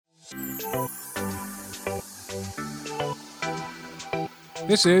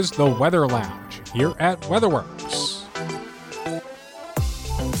This is the Weather Lounge here at WeatherWorks.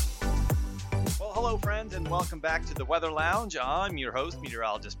 Well, hello, friends, and welcome back to the Weather Lounge. I'm your host,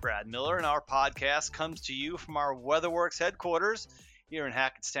 meteorologist Brad Miller, and our podcast comes to you from our WeatherWorks headquarters here in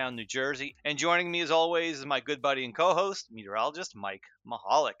Hackettstown, New Jersey. And joining me, as always, is my good buddy and co-host, meteorologist Mike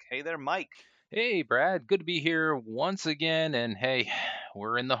Mahalik. Hey there, Mike. Hey, Brad. Good to be here once again. And hey,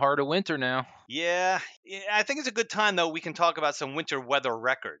 we're in the heart of winter now. Yeah, I think it's a good time, though. We can talk about some winter weather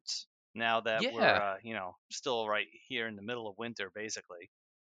records now that we're, Yeah. still right here in the middle of winter, basically.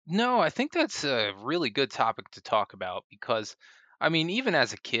 No, I think that's a really good topic to talk about because, I mean, even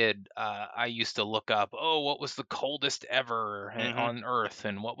as a kid, I used to look up, oh, what was the coldest ever Mm-hmm. on Earth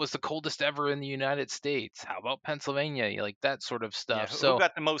and what was the coldest ever in the United States? How about Pennsylvania? Like that sort of Yeah, stuff. who So,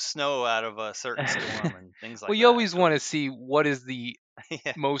 got the most snow out of a certain storm and things well, like you that. always So, want to see what is the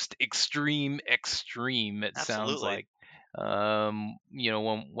yeah, most extreme, it sounds absolutely. like,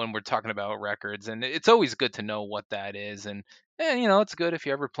 when we're talking about records, and it's always good to know what that is. And it's good if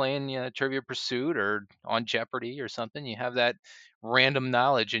you're ever playing Trivia Pursuit or on Jeopardy or something, you have that random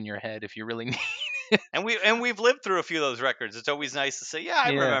knowledge in your head if you really need. And we've lived through a few of those records. It's always nice to say, yeah,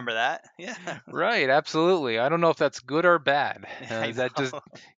 I Yeah, remember that. Yeah, right, absolutely. I don't know if that's good or bad. I Does that just know.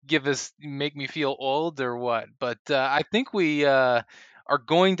 make me feel old or what? But I think we are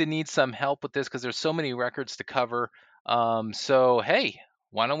going to need some help with this because there's so many records to cover. So hey,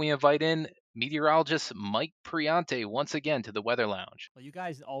 why don't we invite in meteorologist Mike Priante once again to the Weather Lounge? Well, you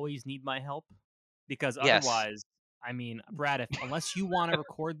guys always need my help because Yes, otherwise, I mean, Brad, if unless you want to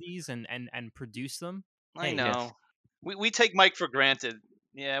record these and produce them, I hey, yes. know. We take Mike for granted.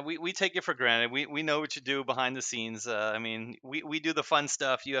 Yeah, we take it for granted. We know what you do behind the scenes. I mean, we do the fun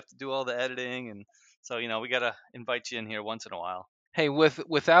stuff. You have to do all the editing, and so we gotta invite you in here once in a while. Hey,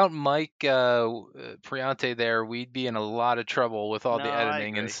 without Mike Priante there, we'd be in a lot of trouble with all No, the I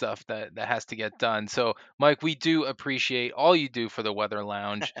editing and agree. stuff that has to get done. So, Mike, we do appreciate all you do for the Weather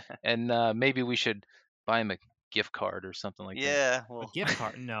Lounge, and maybe we should buy him a gift card or something like that. Yeah, a well, gift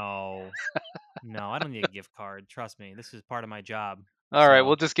card. No, no, I don't need a gift card. Trust me, this is part of my job. All right,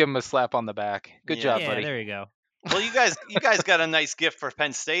 we'll So just give him a slap on the back. Good yeah. job, yeah, buddy. there you go. Well, you guys got a nice gift for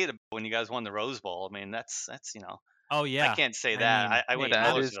Penn State when you guys won the Rose Bowl. I mean, that's. Oh I yeah, can't say I that. mean, I went hey, to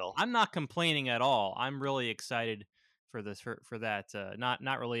That I'm is Millersville. I'm not complaining at all. I'm really excited for this for that.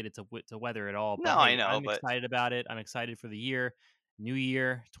 Not related to weather at all, No, but I hey, know, I'm but excited about it. I'm excited for the year, new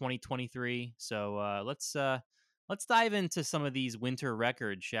year, 2023. So let's dive into some of these winter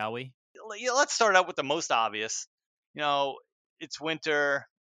records, shall we? yeah, let's start out with the most obvious. You know, it's winter.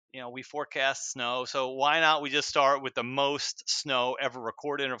 We forecast snow, so why not we just start with the most snow ever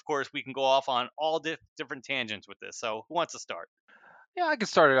recorded? And of course, we can go off on all different tangents with this. So, who wants to start? Yeah, I can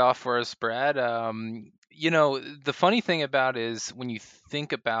start it off for us, Brad. The funny thing about is when you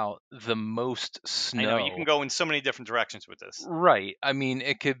think about the most I know you can snow. go in so many different directions with this. Right. I mean,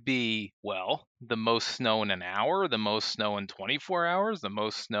 it could be, well, the most snow in an hour, the most snow in 24 hours, the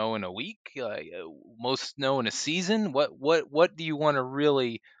most snow in a week, most snow in a season. What do you want to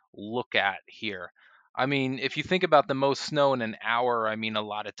really look at here? I mean, if you think about the most snow in an hour, I mean, a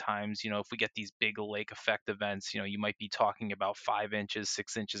lot of times, if we get these big lake effect events, you might be talking about 5 inches,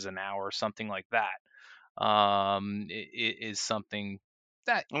 6 inches an hour, something like that. Is something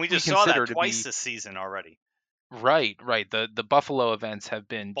that And we we just saw that consider to twice be. this season already. Right, right. The Buffalo events have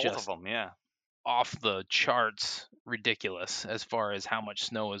been Both of just them, yeah. off the charts ridiculous as far as how much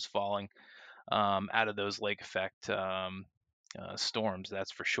snow is falling out of those lake effect storms,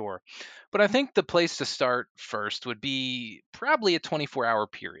 that's for sure. But I think the place to start first would be probably a 24-hour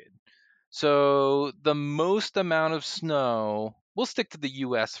period. So the most amount of snow, we'll stick to the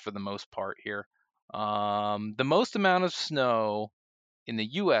US for the most part here. The most amount of snow in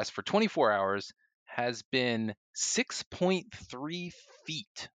the US for 24 hours has been 6.3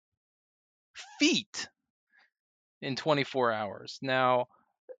 feet. Feet in 24 hours. Now,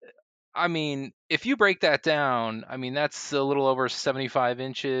 I mean, if you break that down, I mean, that's a little over 75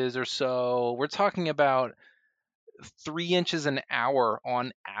 inches or so. We're talking about 3 inches an hour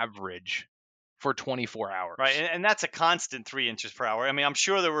on average for 24 Right, hours. and that's a constant 3 inches per hour. I mean, I'm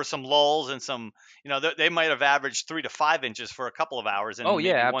sure there were some lulls and some, they might have averaged 3 to 5 inches for a couple of hours, Oh, and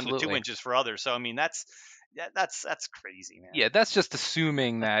yeah, maybe 1 to 2 absolutely. inches for others. So I mean, that's crazy, man. Yeah, that's just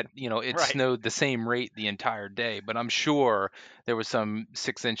assuming that, it Right, snowed the same rate the entire day. But I'm sure there was some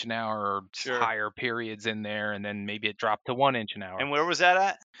 6 inch an hour or sure. higher periods in there, and then maybe it dropped to 1 inch an hour. And where was that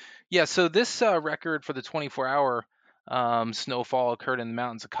at? Yeah, so this record for the 24-hour snowfall occurred in the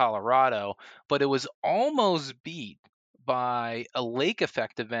mountains of Colorado, but it was almost beat by a lake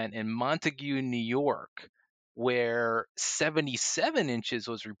effect event in Montague, New York. where 77 inches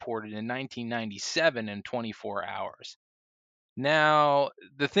was reported in 1997 in 24 hours. Now,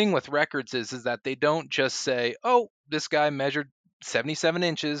 the thing with records is that they don't just say, "Oh, this guy measured 77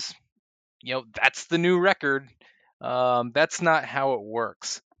 inches. That's the new record." That's not how it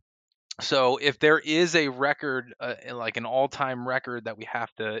works. So if there is a record, like an all-time record that we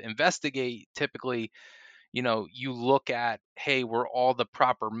have to investigate, typically, you look at, hey, were all the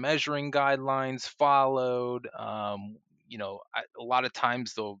proper measuring guidelines followed? A lot of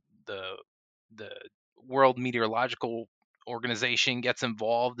times the World Meteorological Organization gets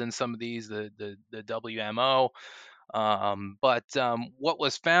involved in some of these, the WMO. But what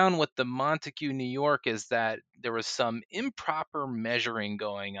was found with the Montague, New York, is that there was some improper measuring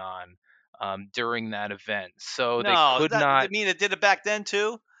going on during that event. So they No, could that I not. mean it did it back then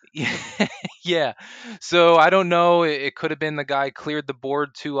too. Yeah. So I don't know. It could have been the guy cleared the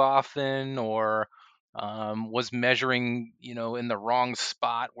board too often, or was measuring, in the wrong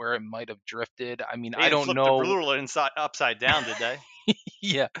spot where it might have drifted. I mean, They I didn't don't flip the know. ruler upside down, did they?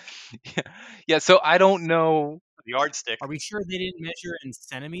 Yeah. Yeah. Yeah. So I don't know. The yardstick. Are we sure they didn't measure in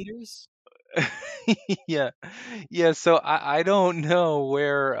centimeters? Yeah. Yeah. So I don't know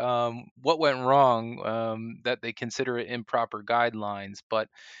where what went wrong, that they consider it improper guidelines, but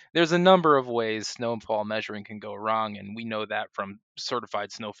there's a number of ways snowfall measuring can go wrong, and we know that from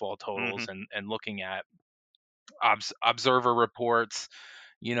certified snowfall totals Hmm. and looking at observer reports.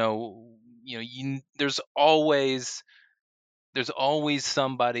 There's always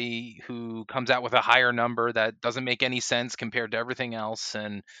somebody who comes out with a higher number that doesn't make any sense compared to everything else,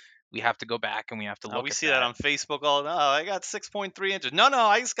 and we have to go back and we have to We look at see that that. on Facebook all the time. Oh, I got 6.3 inches. No,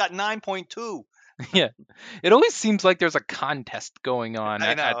 I just got 9.2. Yeah, it always seems like there's a contest going on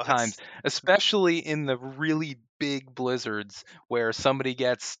I at know. times, especially in the really big blizzards where somebody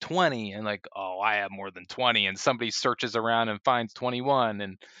gets 20 and like, oh, I have more than 20, and somebody searches around and finds 21.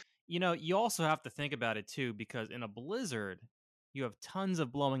 And You also have to think about it too, because in a blizzard, you have tons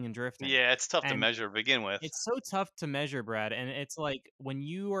of blowing and drifting. Yeah, it's tough to And measure to begin with. it's so tough to measure, Brad. And it's like when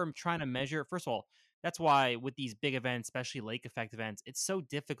you are trying to measure, first of all, that's why with these big events, especially lake effect events, it's so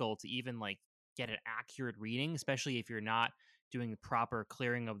difficult to even like get an accurate reading, especially if you're not doing the proper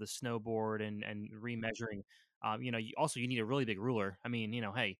clearing of the snowboard and remeasuring. You need a really big ruler. I mean,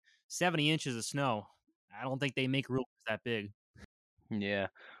 hey, 70 inches of snow. I don't think they make rulers that big. yeah,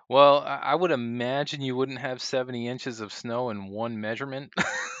 well, I would imagine you wouldn't have 70 inches of snow in one measurement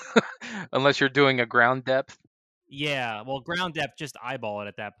unless you're doing a ground depth. Yeah, well, ground depth, just eyeball it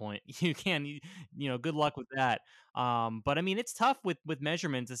at that point. Good luck with that. But I mean, it's tough with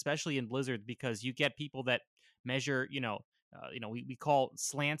measurements, especially in blizzards, because you get people that measure. We call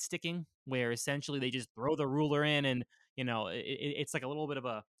slant sticking, where essentially they just throw the ruler in, and it's like a little bit of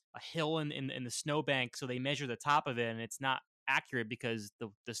a hill in the snowbank, so they measure the top of it, and it's not accurate because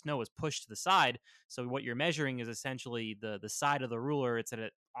the snow is pushed to the side. So what you're measuring is essentially the side of the ruler. It's at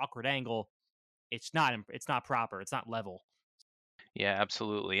an awkward angle. It's not proper. It's not level. Yeah,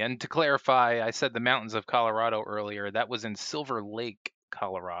 absolutely. And to clarify, I said the mountains of Colorado earlier. That was in Silver Lake,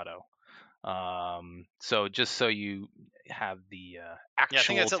 Colorado. So just so you have the Yeah, I think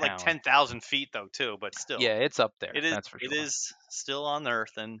actual that's at like town. 10,000 feet though too, but still, Yeah, it's up there. it is That's for it sure. is still on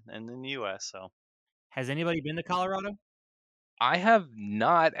Earth and in the U.S. So Has anybody been to Colorado? I have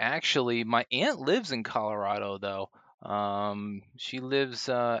not actually. My aunt lives in Colorado though. She lives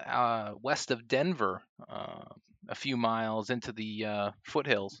west of Denver, a few miles into the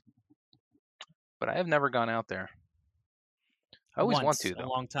foothills, but I have never gone out there. I always want Once, to a though.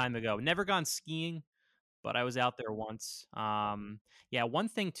 long time ago. Never gone skiing, but I was out there once. Yeah, one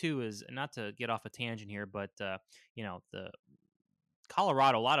thing too is not to get off a tangent here, but the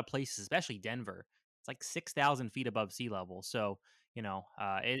Colorado, a lot of places, especially Denver, it's like 6,000 feet above sea level. So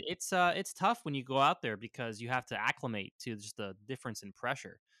it's tough when you go out there because you have to acclimate to just the difference in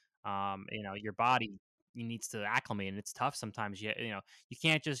pressure. Your body needs to acclimate, and it's tough sometimes. You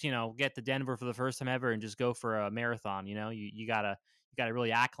can't just get to Denver for the first time ever and just go for a marathon. You gotta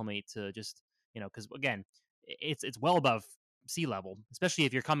really acclimate to just because again, it's well above sea level, especially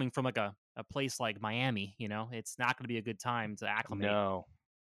if you're coming from like a place like Miami. It's not going to be a good time to acclimate. No.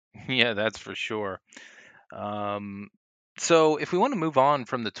 Yeah, that's for sure. Um, so if we want to move on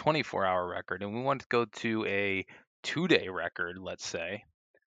from the 24-hour record and we want to go to a 2-day record, let's say.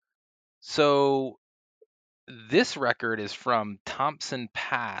 So this record is from Thompson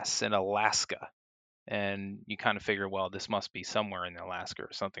Pass in Alaska. And you kind of figure, well, this must be somewhere in Alaska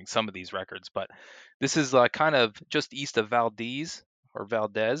or something, some of these records. But this is kind of just east of Valdez or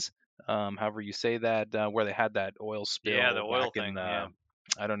Valdez, however you say that, where they had that oil yeah, the spill back oil in thing. Yeah,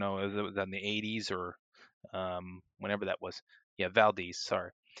 I don't know, it was in the 80s or whenever that was. Yeah, Valdez,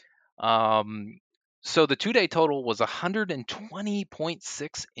 sorry. So the 2-day total was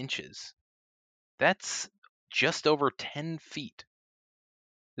 120.6 inches. That's just over 10 feet.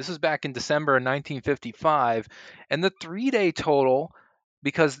 This was back in December of 1955. And the 3-day total,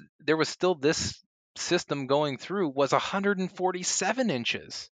 because there was still this system going through, was 147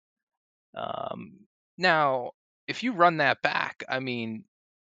 inches. Now, if you run that back, I mean,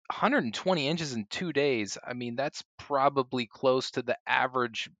 120 inches in 2 days, I mean, that's probably close to the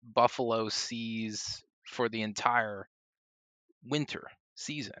average Buffalo sees for the entire winter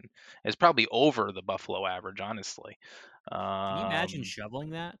season. It's probably over the Buffalo average, honestly. Can you imagine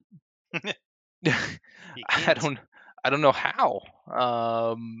shoveling that? You I can't. don't know how.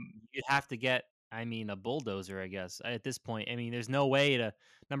 You'd have to get, I mean, a bulldozer, I guess. At this point, I mean, there's no way to.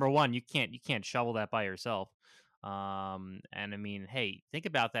 Number one, you can't shovel that by yourself. And I mean, hey, think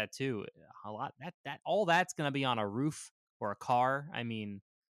about that too. A lot that all that's going to be on a roof or a car. I mean,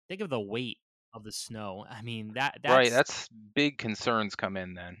 think of the weight of the snow. I mean, Right, that's that's big concerns come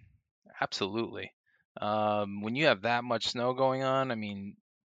in then. Absolutely. When you have that much snow going on, I mean,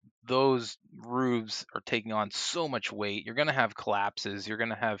 those roofs are taking on so much weight. You're going to have collapses. You're going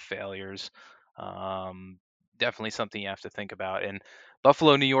to have failures. Um, Definitely something you have to think about. And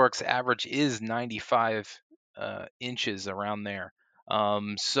Buffalo, New York's average is 95 inches around there.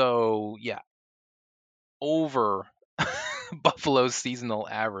 So yeah, over Buffalo's seasonal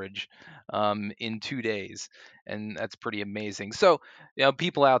average in 2 days, and that's pretty amazing. So,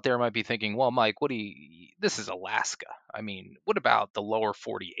 people out there might be thinking, "Well, Mike, what do you? This is Alaska. I mean, what about the lower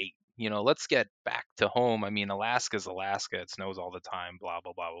 48? Let's get back to home. I mean, Alaska's Alaska. It snows all the time. Blah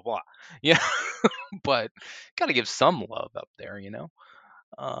blah blah blah blah. Yeah, but got to give some love up there,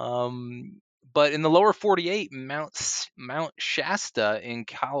 But in the lower 48, Mount Shasta in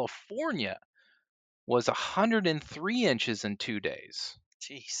California was 103 inches in 2 days,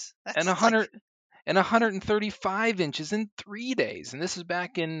 Jeez, and that's like 135 inches in 3 days, and this is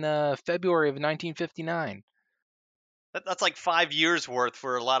back in February of 1959. that's like 5 years worth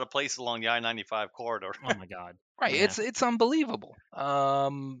for a lot of places along the I-95 corridor. oh my god. Right, Yeah. it's unbelievable.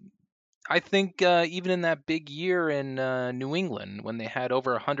 I think even in that big year in New England when they had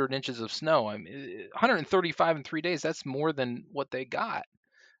over 100 inches of snow, 135 in 3 days, that's more than what they got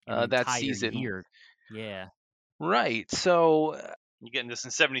In the that entire season. year. Yeah. Right, so You're getting this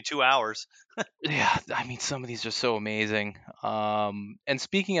in 72 hours. yeah, I mean, some of these are so amazing. And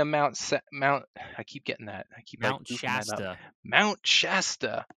speaking of Mount, I keep getting that. I keep like Mount goofing that up. Shasta. Mount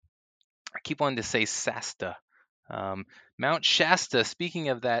Shasta. I keep wanting to say Sasta. Mount Shasta. Speaking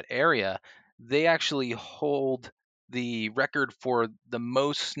of that area, they actually hold the record for the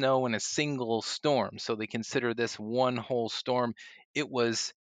most snow in a single storm. So they consider this one whole storm. It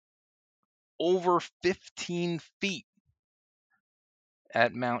was over 15 feet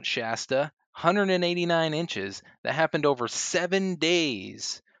at Mount Shasta, 189 inches. That happened over 7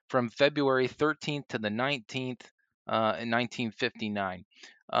 days from February 13th to the 19th in 1959.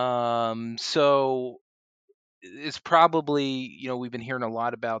 So it's probably, we've been hearing a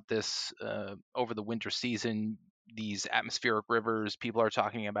lot about this over the winter season, these atmospheric rivers people are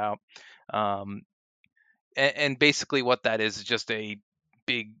talking about. Um, and basically what that is just a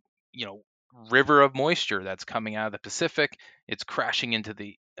big, river of moisture that's coming out of the Pacific. It's crashing into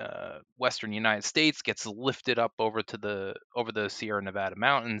the western United States, gets lifted up over the Sierra Nevada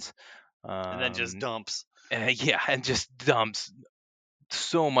mountains, And then just dumps. yeah, and just dumps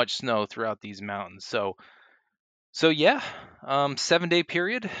so much snow throughout these mountains. So yeah, 7-day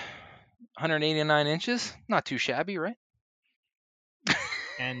period, 189 inches, not too shabby, right?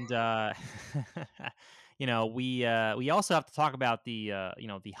 And we also have to talk about the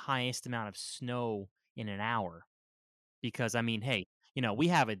highest amount of snow in an hour, because I mean, hey, we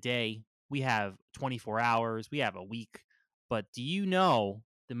have a day, we have 24 hours, we have a week, but do you know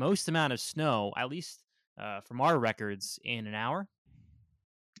the most amount of snow, at least from our records, in an hour?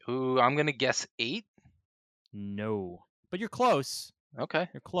 Ooh, I'm gonna guess 8. No, but you're close. Okay.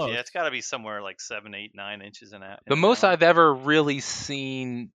 You're close. Yeah, it's got to be somewhere like 7, 8, 9 inches in The an most hour. I've ever really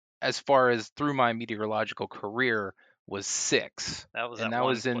seen, as far as through my meteorological career, was 6, That was and that that one.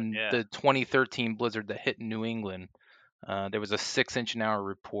 was in Yeah. the 2013 blizzard that hit New England. There was a 6-inch an hour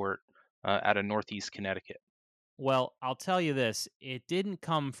report out of Northeast Connecticut. Well, I'll tell you this: it didn't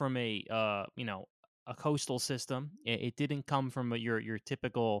come from a coastal system. It didn't come from your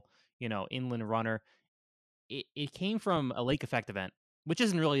typical inland runner. It came from a lake effect event, which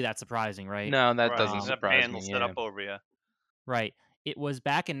isn't really that surprising, right? No, that Right. doesn't And that surprise band will me. set Yeah. up over you. Right. It was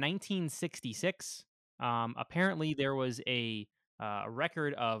back in 1966. Apparently, there was a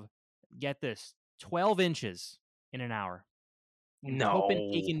record of, get this, 12 inches in an hour in No.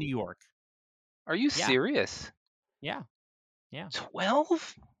 Copenhagen, New York. Are you Yeah, serious? yeah, yeah.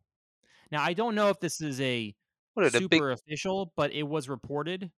 12? Now I don't know if this is a What a big. super official, but it was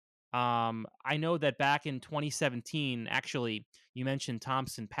reported. I know that back in 2017, actually, you mentioned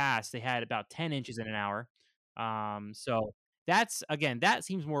Thompson Pass. They had about 10 inches in an hour. So that's again, that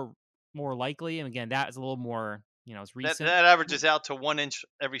seems more likely, and again, that is a little more, it's That recent, that averages out to 1 inch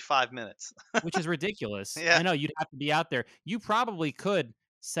every 5 minutes. which is ridiculous. Yeah. I know you'd have to be out there. You probably could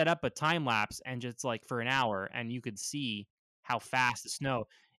set up a time lapse and just like for an hour, and you could see how fast the snow.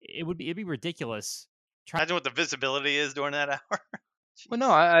 It'd be ridiculous. Imagine what the visibility is during that hour. Well, no,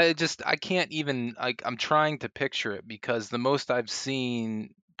 Jeez. I can't even, like, I'm trying to picture it because the most I've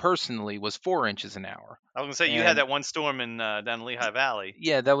seen personally was 4 inches an hour. I was gonna say you had And that one storm in down in Lehigh Valley.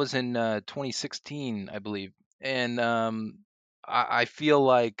 yeah, that was in 2016, I believe. And I feel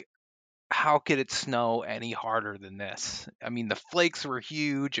like, how could it snow any harder than this? I mean, the flakes were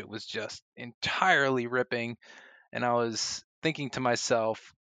huge. It was just entirely ripping. And I was thinking to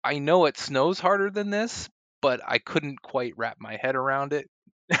myself, I know it snows harder than this, but I couldn't quite wrap my head around it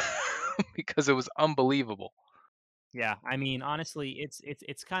because it was unbelievable. Yeah, I mean, honestly,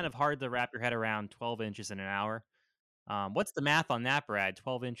 it's kind of hard to wrap your head around 12 inches in an hour. What's the math on that, Brad?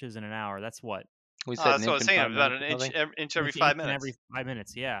 12 inches in an hour. That's what? We Oh, said an that's what I inch was in saying. five About minutes an or inch, something. inch An every inch, five in minutes. every 5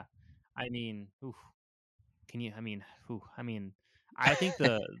 minutes. Yeah. I mean, oof, can you? I mean, oof, I mean, I think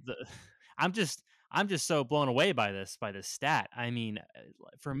the I'm just I'm just so blown away by this stat. I mean,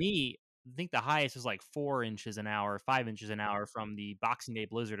 for me, I think the highest was like 4 inches an hour, 5 inches an hour from the Boxing Day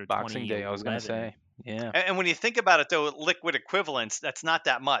blizzard of Boxing Day, I was gonna 2011. say. Yeah. And when you think about it, though, liquid equivalents, that's not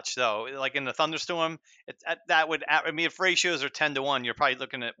that much, though. Like in the thunderstorm, that would, I mean, if ratios are 10 to 1, you're probably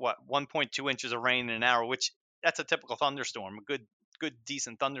looking at what 1.2 inches of rain in an hour, which that's a typical thunderstorm, a good,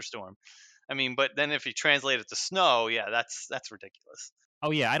 decent thunderstorm. I mean, but then if you translate it to snow, yeah, that's ridiculous. Oh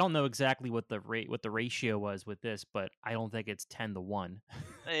yeah, I don't know exactly what the ratio was with this, but I don't think it's 10 to 1.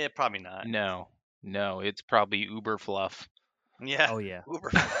 Probably not. No, no, it's probably uber fluff. Yeah, Oh yeah. uber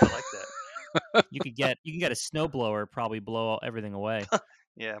fluff. I like that. You can get a snowblower, probably blow everything away.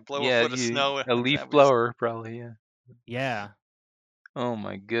 Yeah, blow a Yeah, foot of you snow. a leaf blower probably. Yeah. Yeah. Oh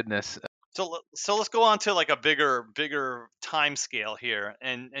my goodness. So let's go on to like a bigger time scale here,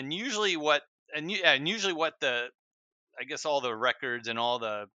 and usually what and usually what the I guess all the records and all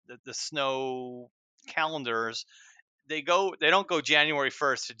the snow calendars, they don't go January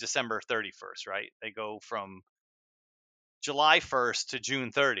 1st to December 31st, right? They go from July 1st to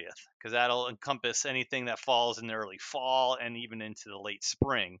June 30th because that'll encompass anything that falls in the early fall and even into the late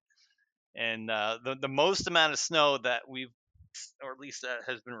spring. And the most amount of snow that we've, or at least that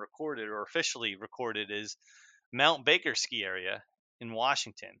has been recorded or officially recorded, is Mount Baker ski area in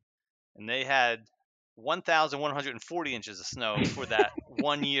Washington, and they had 1,140 inches of snow for that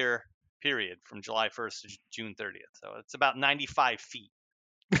 1 year period from July 1st to June 30th. So it's about 95 feet.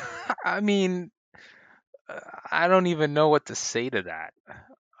 I mean, I don't even know what to say to that.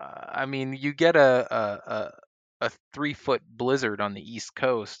 I mean, you get a 3 foot blizzard on the East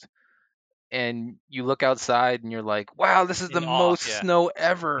Coast, and you look outside and you're like, wow, this is the In awe, most yeah. snow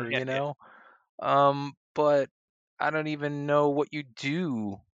ever, Yeah, yeah. But I don't even know what you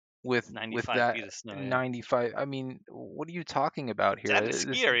do with 95 that feet of snow, yeah. 95. I mean, what are you talking about here? And a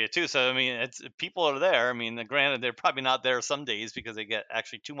ski area too. So I mean, it's people are there. I mean, granted, they're probably not there some days because they get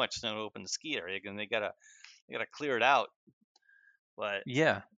actually too much snow to open the ski area, and they gotta clear it out. But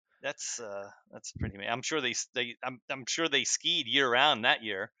Yeah. that's pretty amazing. I'm sure they skied year round that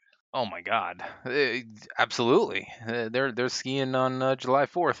year. Oh my God. Absolutely. They're skiing on July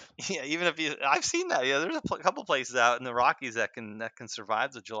 4th. Yeah, even if I've seen that. Yeah, there's a couple places out in the Rockies that can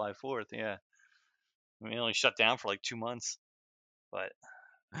survive the July 4th. Yeah, I mean, it only shut down for like 2 months, but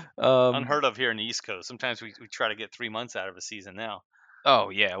Um, unheard of here in the East Coast. Sometimes we try to get 3 months out of a season now. oh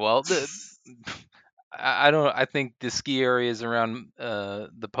yeah. Well, I don't. I think the ski areas around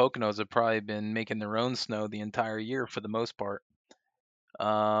the Poconos have probably been making their own snow the entire year for the most part.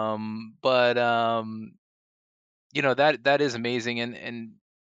 But that is amazing, and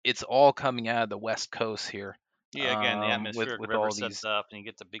it's all coming out of the West Coast here. Yeah, again, the With atmospheric river all sets these up, and you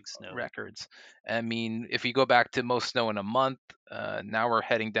get the big snow. records. I mean, if you go back to most snow in a month, now we're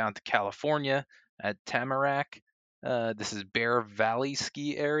heading down to California at Tamarack. This is Bear Valley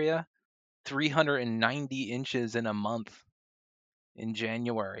ski area, 390 inches in a month in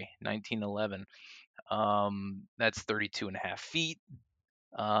January 1911. That's 32 and a half feet.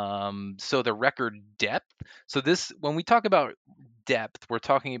 So the record depth. So this, when we talk about depth, we're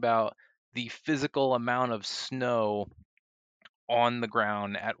talking about the physical amount of snow on the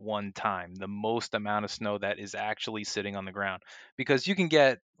ground at one time, the most amount of snow that is actually sitting on the ground. Because you can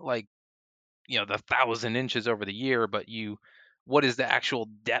get like, the 1,000 inches over the year, but what is the actual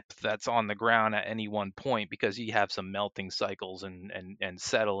depth that's on the ground at any one point? Because you have some melting cycles and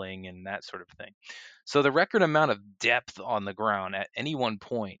settling and that sort of thing. So the record amount of depth on the ground at any one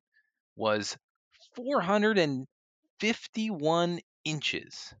point was 451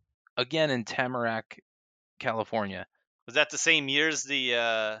 inches. Again in Tamarack, California. Was that the same year as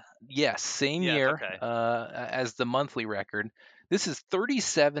the? Yes, same Yeah. year Okay. as the monthly record. This is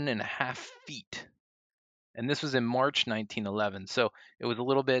 37 and a half feet. And this was in March 1911. So it was a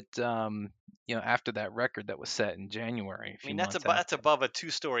little bit, after that record that was set in January, a I few mean, months that's after. above a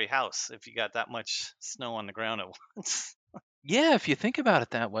 2-story house if you got that much snow on the ground at once. Yeah, if you think about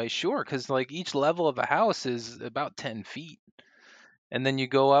it that way, sure, because like each level of a house is about 10 feet. And then you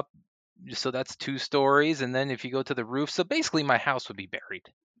go up, so that's 2 stories. And then if you go to the roof, so basically my house would be buried.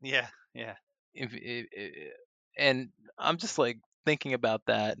 Yeah. Yeah. And I'm just like thinking about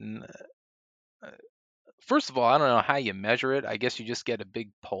that. And first of all, I don't know how you measure it. I guess you just get a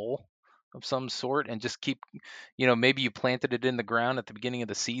big pole of some sort and just keep, maybe you planted it in the ground at the beginning of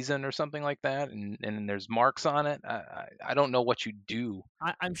the season or something like that, and there's marks on it. I don't know what you do.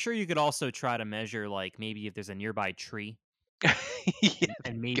 I'm sure you could also try to measure, like, maybe if there's a nearby tree Yeah,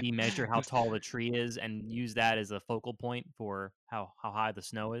 and maybe measure how tall the tree is and use that as a focal point for how high the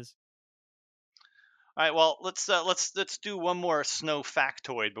snow is. All right. Well, let's do one more snow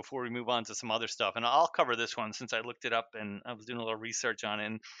factoid before we move on to some other stuff, and I'll cover this one since I looked it up and I was doing a little research on it.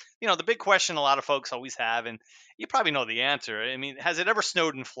 And the big question a lot of folks always have, and you probably know the answer. I mean, has it ever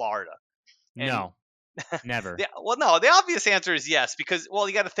snowed in Florida? And No, never. well, no, the obvious answer is yes, because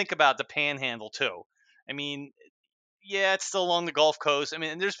you got to think about the Panhandle too. I mean, yeah, it's still along the Gulf Coast. I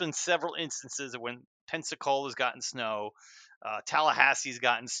mean, and there's been several instances of when Pensacola's gotten snow, Tallahassee's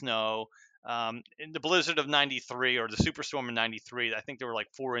gotten snow. In the blizzard of '93 or the superstorm in '93, I think there were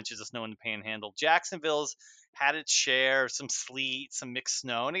like 4 inches of snow in the Panhandle. Jacksonville's had its share, some sleet, some mixed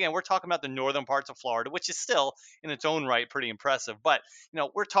snow. And again, we're talking about the northern parts of Florida, which is still in its own right pretty impressive. But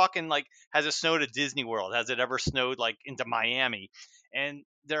we're talking like, has it snowed at Disney World? Has it ever snowed like into Miami? And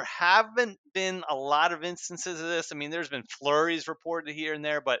there haven't been a lot of instances of this. I mean, there's been flurries reported here and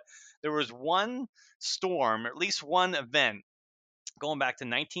there, but there was one storm, or at least one event, going back to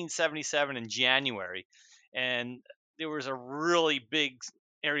 1977 in January, and there was a really big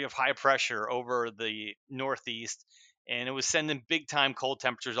area of high pressure over the Northeast, and it was sending big time cold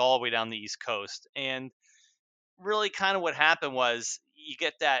temperatures all the way down the East Coast. And really, kind of what happened was you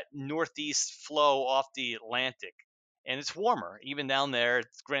get that northeast flow off the Atlantic, and it's warmer even down there.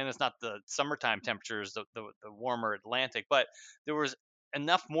 Granted, it's not the summertime temperatures, the warmer Atlantic, but there was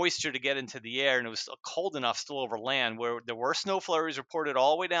enough moisture to get into the air, and it was cold enough still over land where there were snow flurries reported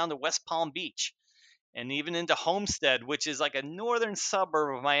all the way down to West Palm Beach and even into Homestead, which is like a northern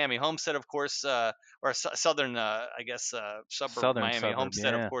suburb of Miami. Homestead, of course, or southern, I guess, suburb of southern Miami. suburb,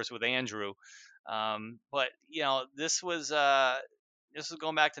 Homestead, of yeah. course, with Andrew. But this was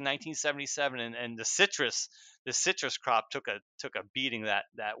going back to 1977, and the citrus crop took a beating that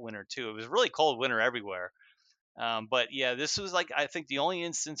winter too. It was a really cold winter everywhere. But yeah, this was like, I think, the only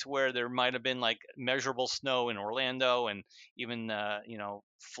instance where there might have been like measurable snow in Orlando, and even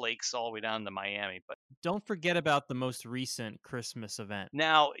flakes all the way down to Miami. But Don't forget about the most recent Christmas event.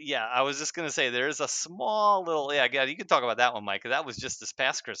 now, yeah, I was just gonna say there is a small little, yeah, you can talk about that one, Mike. 'Cause that was just this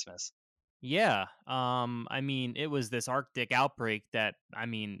past Christmas. Yeah. I mean, it was this Arctic outbreak that, I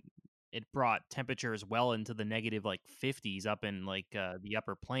mean, it brought temperatures well into the negative like 50s up in like the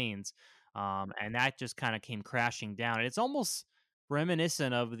upper plains. And that just kind of came crashing down. And it's almost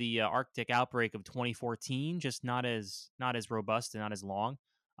reminiscent of the Arctic outbreak of 2014, just not as robust and not as long.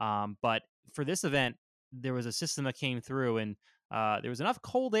 But for this event, there was a system that came through, and there was enough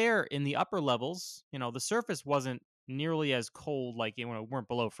cold air in the upper levels. The surface wasn't nearly as cold, like we weren't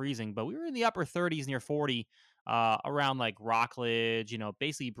below freezing, but we were in the upper 30s, near 40, around like Rockledge,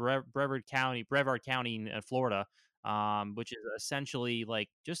 basically Brevard County in Florida, which is essentially like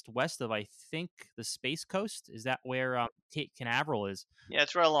just west of, I think, the Space Coast. Is that where Cape Canaveral is? Yeah,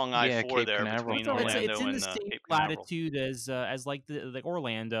 it's right along Yeah, I-4 Cape there Canaveral. between So it's Yeah. it's Orlando in the and same Cape Canaveral. latitude as like the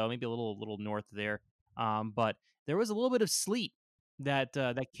Orlando, maybe a little north there. But there was a little bit of sleet that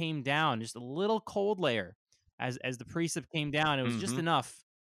came down, just a little cold layer as the precip came down. It was just Mm-hmm. enough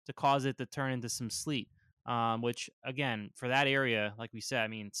to cause it to turn into some sleet. Which again, for that area, like we said, I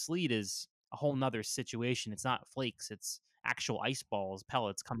mean, sleet is a whole nother situation. It's not flakes; it's actual ice balls,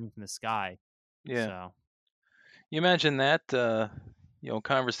 pellets coming from the sky. Yeah. So You imagine that.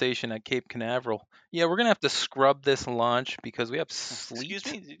 conversation at Cape Canaveral. Yeah, we're gonna have to scrub this launch because we have sleet.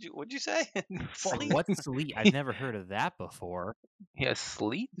 Excuse me, what'd you say? Sleet? What's sleet? I've never heard of that before. Yeah,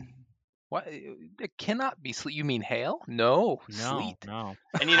 sleet. What? It cannot be sleet. You mean hail? No, No, sleet. no.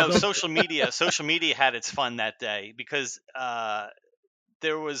 And social media had its fun that day because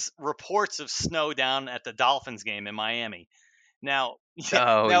there was reports of snow down at the Dolphins game in Miami. Now,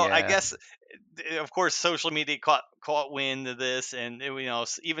 Oh now I yeah. guess, of course, social media caught wind of this, and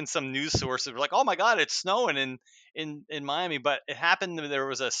even some news sources were like, "Oh my God, it's snowing in Miami." But it happened that there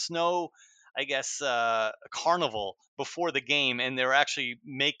was a snow, I guess, carnival before the game, and they were actually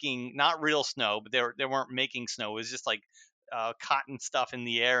making not real snow, but they weren't making snow. It was just like cotton stuff in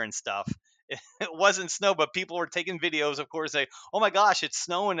the air and stuff. It wasn't snow, but people were taking videos, of course, say, "Oh my gosh, it's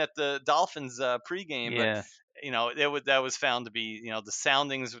snowing at the Dolphins pregame." But Yeah. that was found to be, the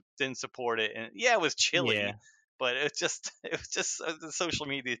soundings didn't support it, and yeah, it was chilly, Yeah. but it was just the social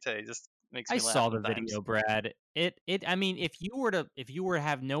media today just makes I me laugh saw the sometimes. video, Brad. I mean, if you were to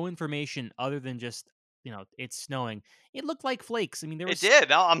have no information other than just, it's snowing, it looked like flakes. I mean, there It was did.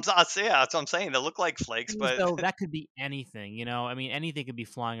 No, yeah, that's what I'm saying. They look like flakes, seems but though that could be anything, I mean, anything could be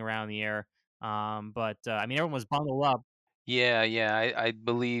flying around in the air. But I mean, everyone was bundled up. Yeah, yeah. I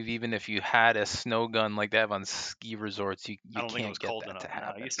believe even if you had a snow gun like they have on ski resorts, I you don't think it was can't get cold that enough. to No, you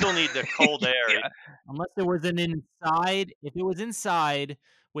happen. still need the cold air. Yeah. Unless there was an inside, if it was inside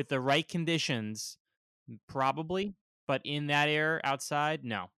with the right conditions, probably. But in that air outside,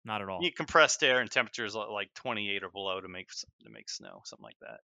 no, not at You all. need compressed air and temperatures like 28 or below to make snow, something like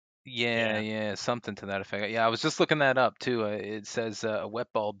that. Yeah, Yeah. yeah, something to that effect. Yeah, I was just looking that up too. It says a wet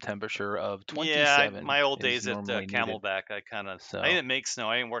bulb temperature of Yeah, 27 my old is days at normally needed. Camelback, I So didn't make snow.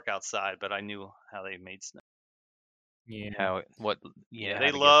 I didn't work outside, but I knew how they made snow. Yeah. Yeah, how they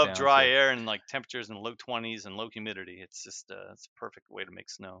to get love down dry to. air and like temperatures in the low 20s and low humidity. It's just it's a perfect way to make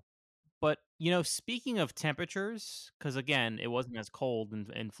snow. But, speaking of temperatures, because again, it wasn't as cold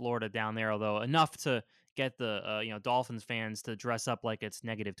in Florida down there, although enough to get the Dolphins fans to dress up like it's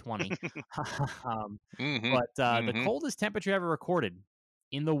 -20. um, Mm-hmm. but the Mm-hmm. coldest temperature ever recorded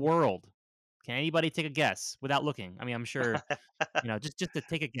in the world. Can anybody take a guess without looking? I mean, I'm sure, just to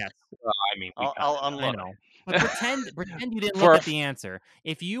take a guess. Well, I mean, we I'll kind of I unload. know. But pretend you didn't for look our, at the answer.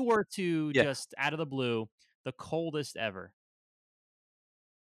 If you were to yeah. just out of the blue, the coldest ever.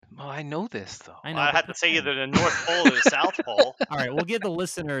 Well, I know this though. I know, I but had to say pretend. either the North Pole or the South Pole. All right, we'll give the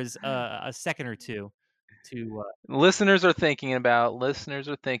listeners a second or two to. Listeners are thinking,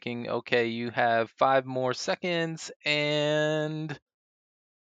 okay, you have 5 more seconds, and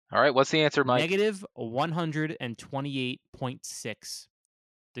all right, what's the answer, Mike? Negative 128.6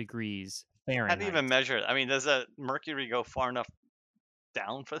 degrees How do you even Fahrenheit. measure it? I mean, does the mercury go far enough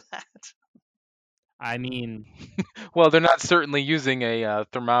down for that? I mean, Well, they're not certainly using a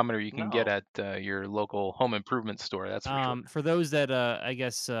thermometer you can get No. at your local home improvement store. That's for sure. for those that I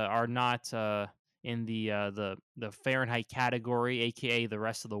guess are not in the Fahrenheit category, aka the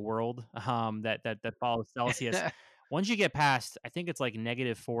rest of the world, that follows Celsius. Once you get past, I think it's like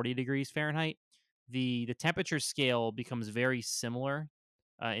negative 40 degrees Fahrenheit, the temperature scale becomes very similar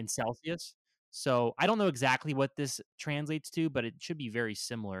in Celsius. So I don't know exactly what this translates to, but it should be very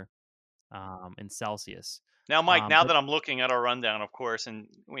similar in Celsius. Now, Mike, now But that I'm looking at our rundown, of course, and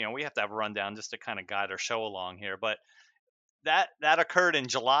we have to have a rundown just to kind of guide our show along here, but that occurred in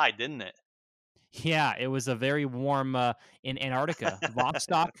July, didn't it? yeah, it was a very warm in Antarctica,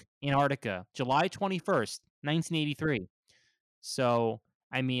 Vostok, Antarctica, July 21st, 1983. So,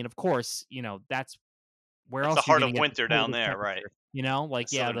 I mean, of course, that's where That's the else are you heart going of to get the winter down coldest there, right? temperature? Like,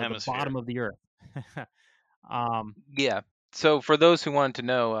 The yeah, southern the hemisphere. bottom of the earth. um, Yeah. So for those who wanted to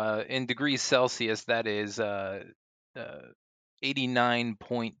know, in degrees Celsius, that is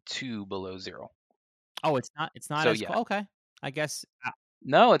 89.2 below zero. oh, it's not So as yeah. cold. Okay, I guess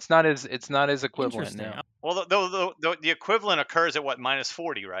No, it's not as equivalent. interesting. No. Well, the equivalent occurs at what,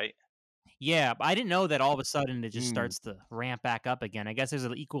 -40, right? Yeah, but I didn't know that all of a sudden it just Mm, starts to ramp back up again. I guess there's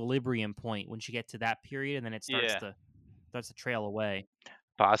an equilibrium point once you get to that period, and then it starts Yeah. to trail away.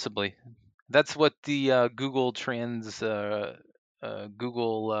 possibly. That's what the Google what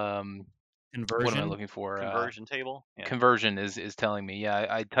am I Conversion. looking for? Conversion table. Yeah. Conversion is telling me. Yeah,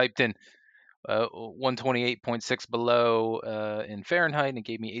 I typed in 128.6 below in Fahrenheit, and it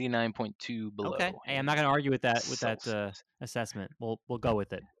gave me 89.2 Okay. below Hey, I'm not in going to argue with that Celsius. assessment. We'll go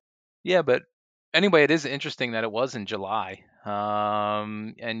with it. Yeah, but anyway, it is interesting that it was in July.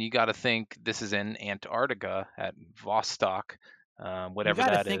 And you got to think this is in Antarctica at Vostok, You whatever got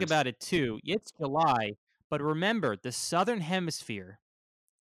to that think is. about it too. It's July, but remember the southern hemisphere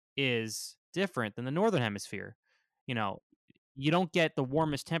is different than the northern hemisphere. You know, you don't get the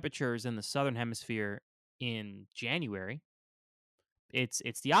warmest temperatures in the southern hemisphere in January. It's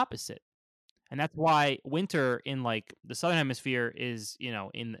the opposite. And that's why winter in like the southern hemisphere is,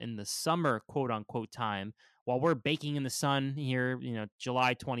 in the summer quote unquote time, while we're baking in the sun here,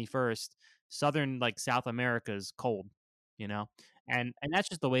 July 21st, southern like South America is cold, you know. And that's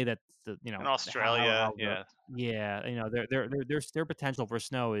just the way that In how Australia, the yeah. yeah, their potential for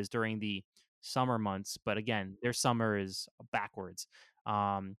snow is during the summer months, but again, their summer is backwards.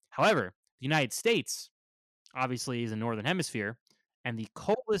 However, the United States obviously is a northern hemisphere, and the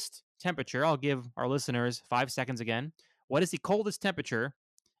coldest temperature, I'll give our listeners 5 seconds again. What is the coldest temperature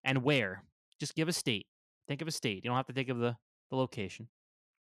and where? Just give a state. Think of a state. You don't have to think of the location.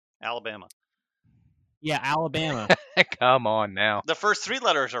 Alabama. Yeah, Alabama. Come on now. The first 3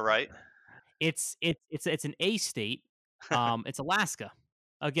 letters are right. It's an A state. It's Alaska.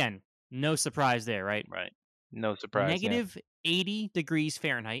 Again, no surprise there, right? Right. No surprise. Yeah. Negative 80 degrees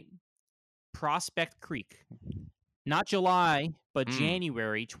Fahrenheit. Prospect Creek. Not July, but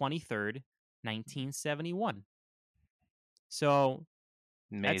January 23rd, 1971. So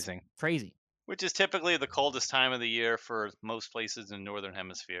that's Amazing. crazy. Which is typically the coldest time of the year for most places in the northern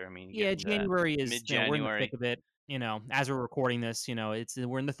hemisphere. I mean, you Yeah, get into January is, we're in the mid-January. thick of it. As we're recording this,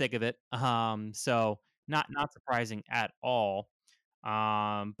 we're in the thick of it. So not surprising at all.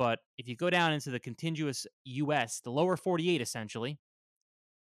 But if you go down into the contiguous U.S., the lower 48 essentially,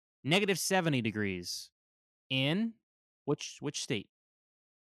 negative 70 degrees in which state?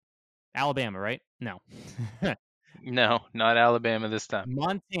 Alabama, right? No. No, not Alabama this time.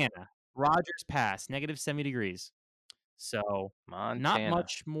 Montana, Rogers Pass, negative 70 degrees. So not Montana.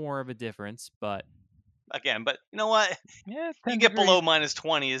 much more of a difference, but Again, but you know what? Yeah, You 10 get degrees. below minus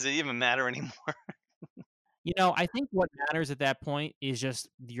 20. Does it even matter anymore? I think what matters at that point is just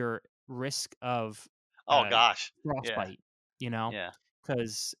your risk of Oh gosh. frostbite. Yeah.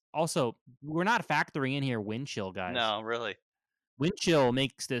 Because also we're not factoring in here wind chill, guys. No, really. Wind chill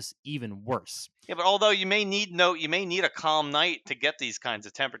makes this even worse. Yeah, but although you may need a calm night to get these kinds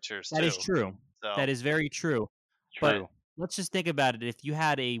of temperatures too. That is true. So That is very true. But True. let's just think about it. If you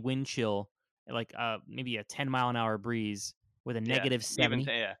had a wind chill, like maybe a 10-mile-an-hour breeze with a negative 70,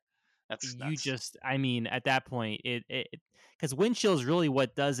 that's you just, I mean, at that point, it because wind chill is really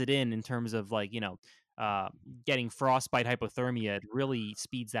what does it in terms of like getting frostbite hypothermia. It really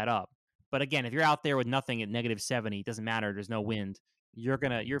speeds that up. But again, if you're out there with nothing at negative 70, it doesn't matter. There's no wind. You're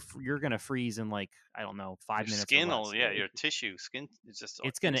gonna freeze in like, I don't know, 5 your minutes skin or less. your tissue skin is just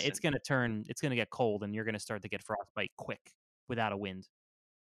It's gonna get cold, and you're gonna start to get frostbite quick without a wind.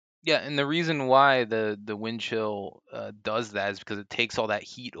 Yeah, and the reason why the wind chill does that is because it takes all that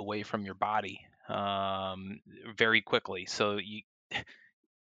heat away from your body very quickly. So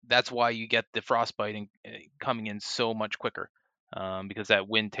that's why you get the frostbite coming in so much quicker because that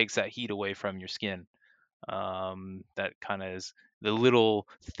wind takes that heat away from your skin. That kind of is the little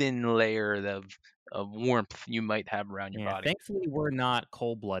thin layer of warmth you might have around your body. Thankfully, we're not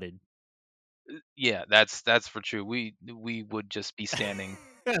cold-blooded. Yeah, that's for true. We would just be standing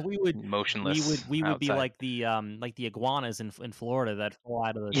we would motionless. we would be outside. like the iguanas in Florida that fall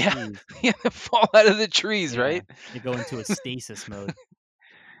out of the Yeah, trees. yeah, fall out of the trees, Yeah, right? they go into a stasis mode.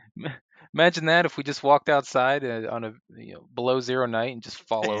 Imagine that if we just walked outside on a below zero night and just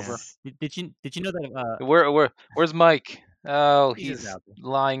fall Yeah. over. Did you know that? Where's Mike? Oh, He's just he's out there.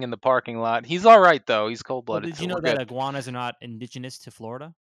 lying in the parking lot. He's all right though. He's Well, cold-blooded, did so you know we're that good. iguanas are not indigenous to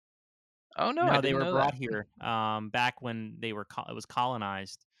Florida? Oh no, I they didn't were know brought that. here back when it was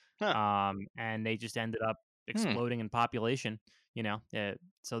colonized, and they just ended up exploding in population.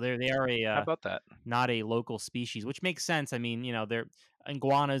 So they are How about that? not a local species, which makes sense. I mean, they're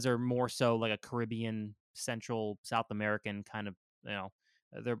iguanas are more so like a Caribbean, Central South American kind of,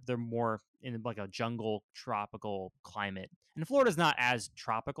 they're more in like a jungle tropical climate. And Florida's not as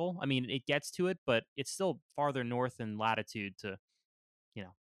tropical. I mean, it gets to it, but it's still farther north in latitude to,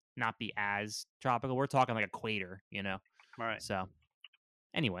 not be as tropical. We're talking like equator, right. So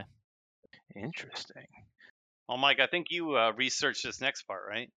anyway, Interesting. Well, Mike, I think you researched this next part,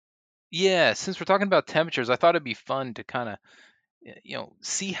 right? Yeah, since we're talking about temperatures, I thought it'd be fun to kind of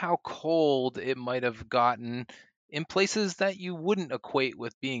see how cold it might have gotten in places that you wouldn't equate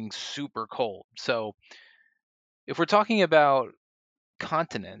with being super cold. So, if we're talking about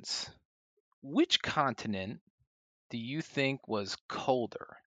continents, which continent do you think was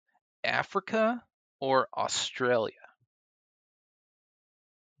colder? Africa or Australia?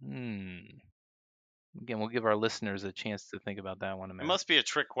 Again, we'll give our listeners a chance to think about that one a It minute. must be a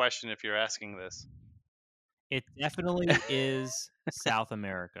trick question if you're asking this. it definitely is South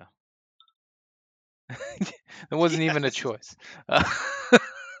America. There wasn't even a Yes. choice. Uh,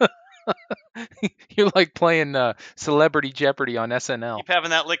 you're like playing Celebrity Jeopardy on SNL. Keep having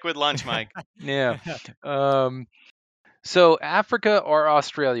that liquid lunch, Mike. Yeah. Um, so Africa or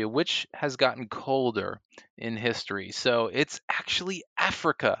Australia, which has gotten colder in history? So it's actually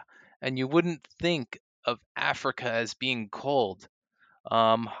Africa, and you wouldn't think of Africa as being cold.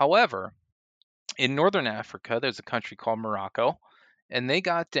 However, in northern Africa, there's a country called Morocco, and they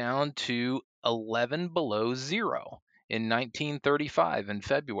got down to 11 below zero in 1935 in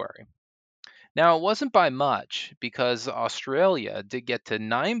February. Now, it wasn't by much because Australia did get to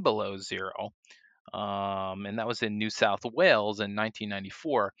 9 below zero, and that was in New South Wales in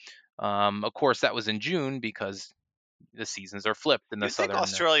 1994. Of course, that was in June because the seasons are flipped in the You'd think southern.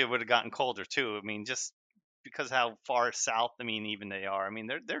 Australia would have gotten colder too. I mean, just because how far south, I mean, even they are. I mean,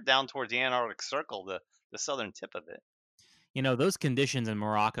 they're down towards the Antarctic Circle, the southern tip of it. Those conditions in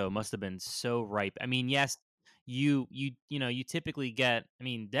Morocco must have been so ripe. I mean, yes, you typically get. I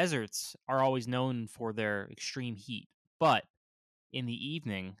mean, deserts are always known for their extreme heat, but in the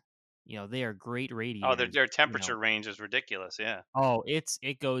evening, they are great Oh, radiators. their temperature range is ridiculous. Yeah. Oh,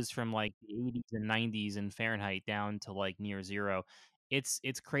 it goes from like the 80s and 90s in Fahrenheit down to like near zero. It's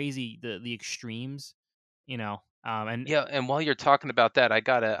crazy the extremes, and Yeah, and while you're talking about that, I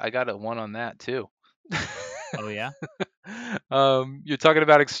got a one on that too. oh yeah, You're talking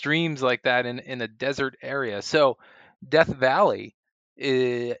about extremes like that in a desert area. So Death Valley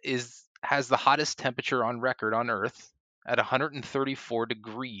is has the hottest temperature on record on Earth at 134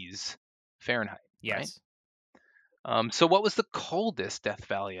 degrees Fahrenheit, right? yes. So what was the coldest Death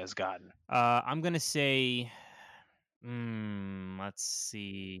Valley has gotten? I'm gonna say, let's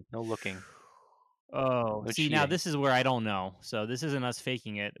see. No looking, Oh, no see, now cheating. this is where I don't know. So this isn't us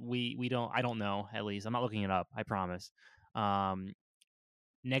faking it. We don't. I don't know. At least I'm not looking it up. I promise. Um,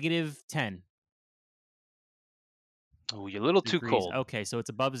 -10 Oh, you're a little too degrees. cold. Okay, so it's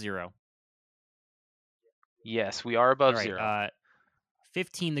above zero. Yes, we are All above right. zero.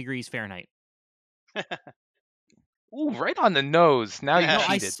 15 degrees Fahrenheit. Ooh, right on the nose. Now you No,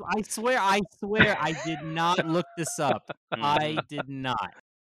 cheated. I swear, I did not look this up. I Mhm. did not.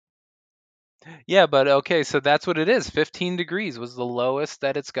 Yeah, but okay, so that's what it is. 15 degrees was the lowest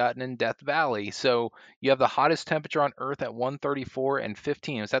that it's gotten in Death Valley. So you have the hottest temperature on Earth at 134 and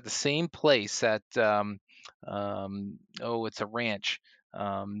 15. It was at the same place at oh, it's a ranch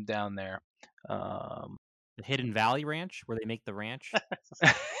down there. Um, The Hidden Valley Ranch, where they make the ranch.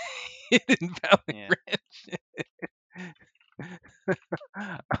 Hidden Valley Yeah. Ranch.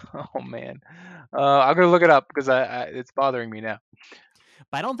 Oh man, I'm gonna look it up because I it's bothering me now.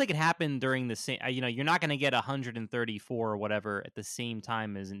 But I don't think it happened during the same. You're not going to get 134 or whatever at the same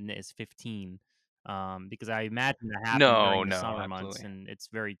time as 15, because I imagine that happened No, during the no, summer months, absolutely. and it's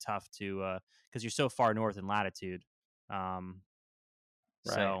very tough to because you're so far north in latitude. Um,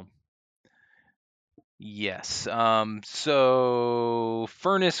 Right. so Yes. So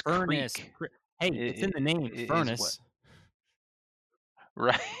Furnace furnace. Creek Hey, it's in is, the name, is what? furnace.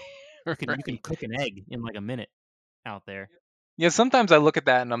 Right. You can Right. cook an egg in like a minute out there. Yeah. Sometimes I look at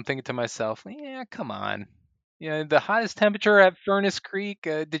that and I'm thinking to myself, yeah, come on. Yeah, the hottest temperature at Furnace Creek.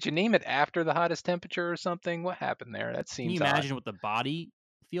 Did you name it after the hottest temperature or something? What happened there? That Can you seems odd. imagine what the body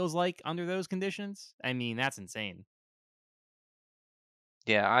feels like under those conditions? I mean, that's insane.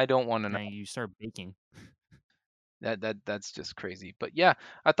 Yeah, I don't want to know. Now you start baking. That's just crazy. But yeah,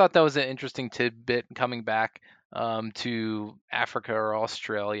 I thought that was an interesting tidbit coming back to Africa or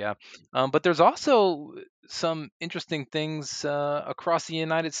Australia. But there's also some interesting things across the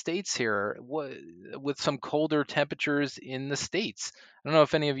United States here with some colder temperatures in the states. I don't know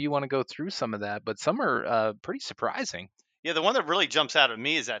if any of you want to go through some of that, but some are pretty surprising. Yeah, the one that really jumps out at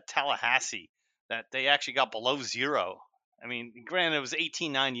me is that Tallahassee, that they actually got below zero. I mean, granted, it was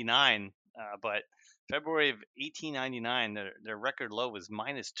 1899, but February of 1899, their record low was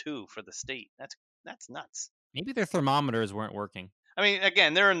 -2 for the state. That's nuts. Maybe their thermometers weren't working. I mean,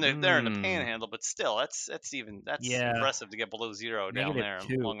 again, they're in the Mm. Panhandle, but still, that's Yeah, impressive to get below zero down negative there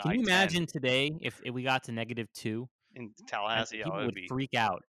two. along Can you I-10 imagine today if we got to -2? in I Tallahassee. Oh, people it would would be, freak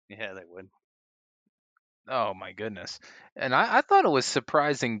out. yeah, they would. Oh my goodness. And I thought it was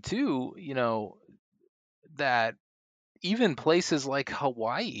surprising too, that even places like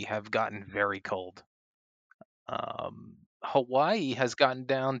Hawaii have gotten very cold. Hawaii has gotten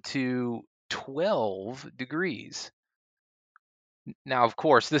down to 12 degrees. Now, of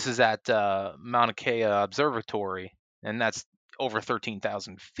course, this is at Mauna Kea Observatory, and that's over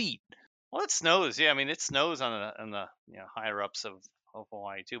 13,000 feet. Well, it snows. Yeah, I mean, it snows on the higher ups of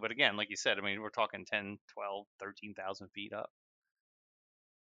Hawaii too. But again, like you said, I mean, we're talking 10, 12, 13,000 feet up.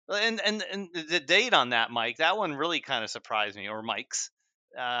 And the date on that, Mike, that one really kind of surprised me, or Mike's.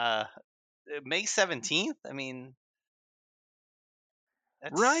 May 17th. I mean,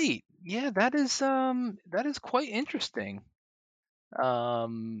 that's Right. Yeah, that is quite interesting.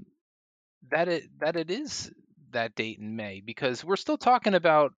 That it is that date in May, because we're still talking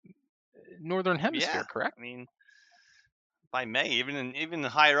about Northern Hemisphere, Yeah. correct? I mean, by May, even the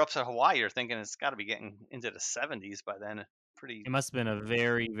higher ups of Hawaii, you're thinking it's got to be getting into the 70s by then. Pretty. It must have been a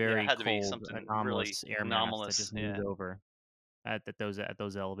very, Yeah, it very had to be cold, something really anomalous air mass that anomalous. just Yeah. moved over at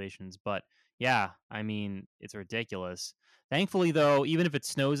those elevations. But yeah, I mean, it's ridiculous. Thankfully, though, even if it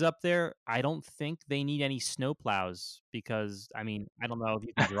snows up there, I don't think they need any snow plows because I mean, I don't know if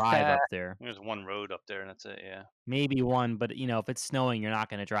you can drive up there. There's one road up there, and that's it. Yeah. Maybe one, but if it's snowing, you're not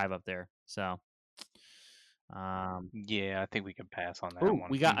going to drive up there. So, Yeah, I think we can pass on that oh, one.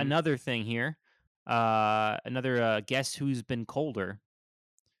 we got another thing here. Another guess who's been colder.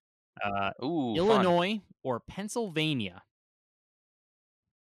 Ooh, fun. Illinois or Pennsylvania?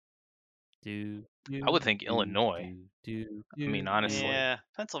 I would think Illinois. I mean, honestly. Yeah,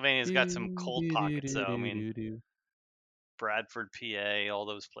 Pennsylvania's got some cold pockets, though. I mean, Bradford, PA, all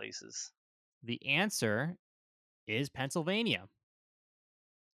those places. The answer is Pennsylvania.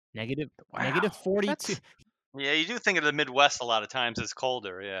 Negative Wow, 42. Yeah, you do think of the Midwest a lot of times as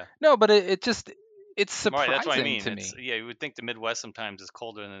colder. Yeah. No, but it's surprising Right, that's what I mean. to me. Yeah, you would think the Midwest sometimes is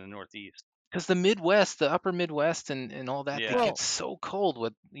colder than the Northeast. Because the Midwest, the upper Midwest and all that, Yeah. they get so cold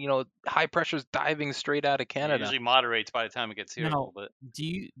with, high pressures diving straight out of It Canada. usually moderates by the time it gets here a little bit.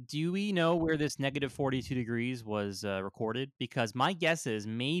 Do we know where this negative 42 degrees was recorded? Because my guess is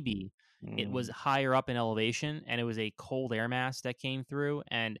maybe it was higher up in elevation and it was a cold air mass that came through.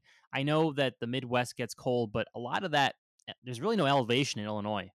 And I know that the Midwest gets cold, but a lot of that, there's really no elevation in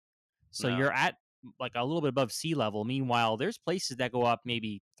Illinois. So No. you're at like a little bit above sea level. Meanwhile, there's places that go up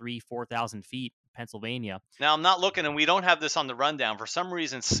maybe 3,000-4,000 feet. Pennsylvania. Now I'm not looking, and we don't have this on the rundown. For some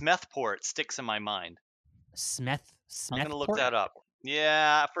reason, Smethport sticks in my mind. Smethport? I'm gonna look that up.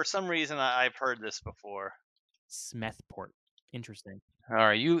 Yeah, for some reason I've heard this before. Smethport. Interesting. All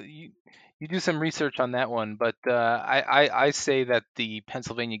right, you do some research on that one, but I say that the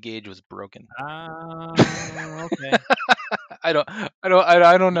Pennsylvania gauge was broken. Okay. I don't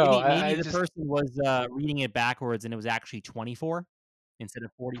know. Maybe the person was reading it backwards and it was actually 24 instead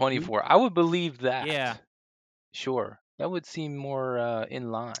of 42. 24. I would believe that. Yeah. Sure. That would seem more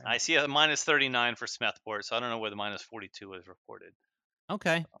in line. I see a minus 39 for Smethport, so I don't know where the minus 42 was reported.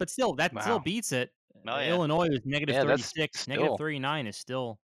 Okay, but still, that still beats it. Oh, yeah. Illinois was negative 36. That's Negative 39 is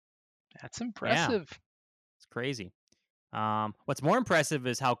still. That's impressive. Yeah. It's crazy. What's more impressive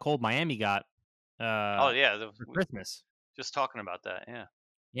is how cold Miami got. For Christmas. Just talking about that, yeah.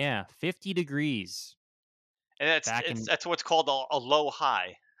 Yeah, 50 degrees. And that's what's called a low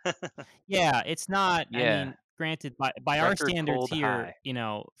high. Yeah, it's not. Yeah. I mean, granted, by our standards here,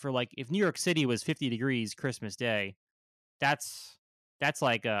 high. for like if New York City was 50 degrees Christmas Day, that's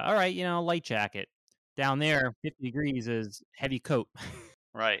like all right, light jacket. Down there, 50 degrees is heavy coat.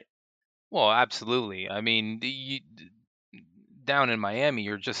 Right. Well, absolutely. I mean, down in Miami,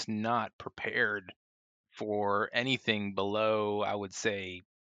 you're just not prepared for anything below, I would say,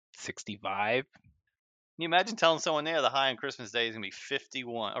 65. Can you imagine telling someone there the high on Christmas Day is going to be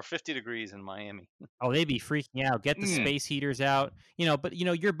 51 or 50 degrees in Miami? Oh, they'd be freaking out. Get the space heaters out. But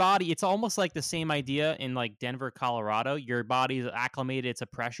your body, it's almost like the same idea in like Denver, Colorado. Your body's acclimated to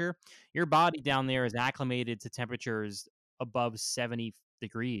pressure. Your body down there is acclimated to temperatures above 70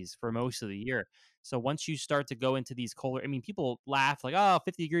 degrees for most of the year. So once you start to go into these colder, I mean, people laugh like, oh,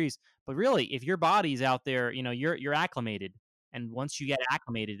 50 degrees. But really, if your body's out there, you're acclimated. And once you get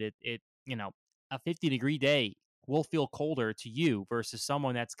acclimated, it a 50-degree day will feel colder to you versus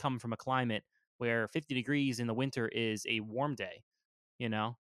someone that's come from a climate where 50 degrees in the winter is a warm day,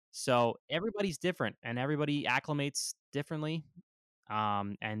 So everybody's different and everybody acclimates differently.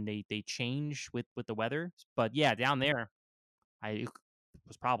 And they change with the weather. But yeah, down there, it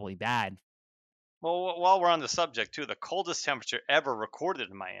was probably bad. Well, while we're on the subject too, the coldest temperature ever recorded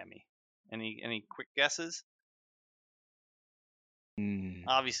in Miami. Any quick guesses?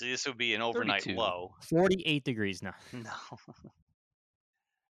 Obviously, this would be an overnight 32. low. 48 degrees now. No.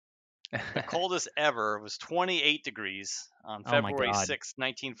 The coldest ever was 28 degrees on February 6,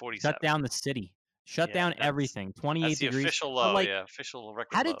 1947. Shut down the city. Shut down everything. 28 that's the degrees. Official low, official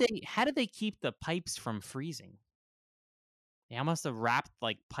record low. How did they keep the pipes from freezing? They must have wrapped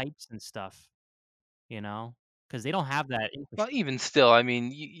like pipes and stuff, because they don't have that. Well, even still, I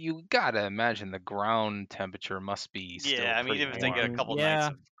mean, you gotta imagine the ground temperature must be still I mean, even if they get a couple nights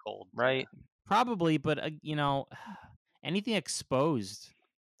of cold, right? Probably, but anything exposed,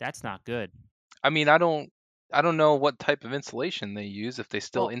 That's not good. I mean, I don't know what type of insulation they use, if they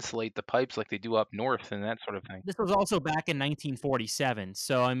still Well, insulate the pipes like they do up north and that sort of thing. this was also back in 1947,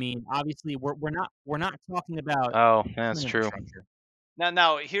 so I mean, obviously, we're not talking about Oh, that's human true. infrastructure.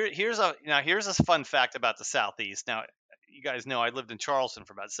 Here's a fun fact about the Southeast. Now, you guys know I lived in Charleston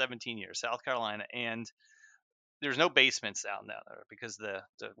for about 17 years, South Carolina, and there's no basements down there because the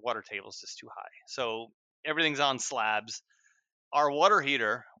water table is just too high. So everything's on slabs. Our water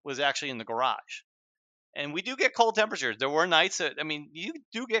heater was actually in the garage. And we do get cold temperatures. There were nights that, I mean, you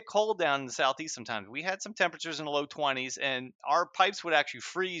do get cold down in the Southeast sometimes. We had some temperatures in the low 20s, and our pipes would actually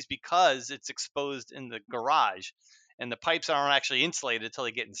freeze because it's exposed in the garage, and the pipes aren't actually insulated until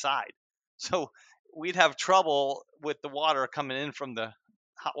they get inside. So we'd have trouble with the water coming in from the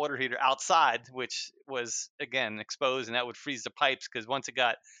hot water heater outside, which was, again, exposed, and that would freeze the pipes because once it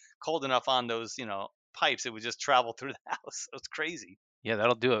got cold enough on those, pipes, it would just travel through the house. It's crazy. Yeah,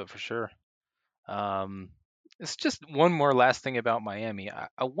 that'll do it for sure. It's just one more last thing about Miami.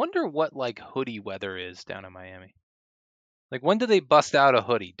 I wonder what like hoodie weather is down in Miami. Like when do they bust out a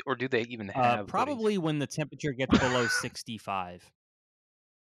hoodie, or do they even have hoodies? Probably when the temperature gets below 65.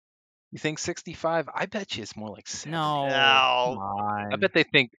 You think 65? I bet you it's more like 70. No, No. come on. I bet they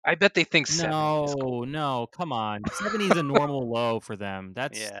think 70 is cool. No, come on. 70 is a normal low for them.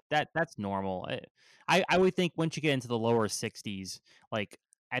 Yeah. That's normal. I would think once you get into the lower 60s, like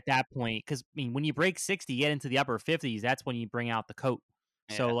at that point, because I mean, when you break 60, you get into the upper 50s, that's when you bring out the coat.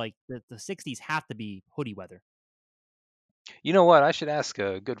 So Yeah. like the 60s have to be hoodie weather. You know what? I should ask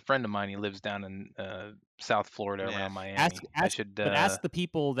a good friend of mine. He lives down in South Florida Yeah. around Miami. I should. But ask the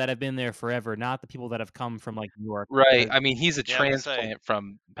people that have been there forever, not the people that have come from like New York. Right. because- I mean, he's a Yeah, I was gonna say. transplant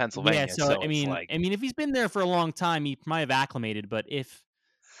from Pennsylvania, Yeah, so I it's mean, like, if he's been there for a long time, he might have acclimated. But if,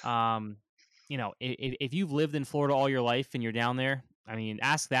 if you've lived in Florida all your life and you're down there, I mean,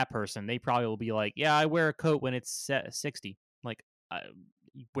 ask that person. They probably will be like, "Yeah, I wear a coat when it's 60." Like,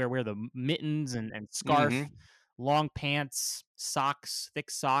 wear the mittens and scarf, Mhm. long pants, socks, thick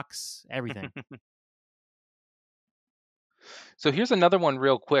socks, everything. So here's another one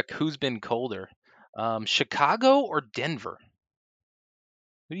real quick. Who's been colder? Chicago or Denver?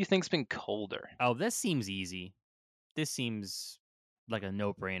 Who do you think's been colder? Oh, this seems easy. This seems like a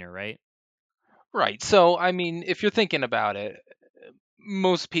no-brainer, right? Right. So, I mean, if you're thinking about it,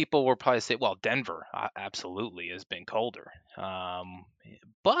 most people will probably say, well, Denver absolutely has been colder.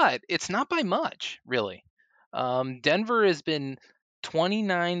 But it's not by much, really. Denver has been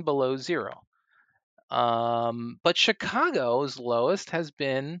 29 below zero. But Chicago's lowest has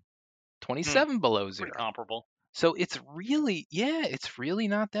been 27 below zero. Pretty comparable. So it's really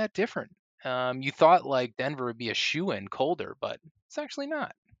not that different. You thought like Denver would be a shoe-in colder, but it's actually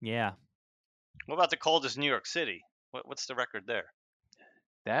not. Yeah. What about the coldest New York City? What's the record there?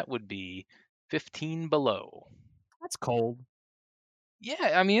 That would be 15 below. That's cold.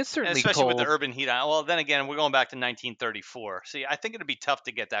 Yeah, I mean, it's And certainly especially cold. with the urban heat. Well, then again, we're going back to 1934. See, I think it'd be tough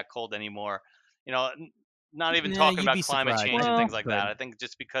to get that cold anymore. Not even Nah, talking you'd about be climate surprised. change Well, and things like could. that. I think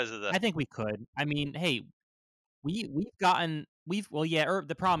just because of the I think we could. I mean, hey, the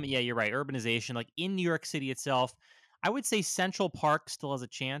problem, yeah, you're right. Urbanization, like in New York City itself, I would say Central Park still has a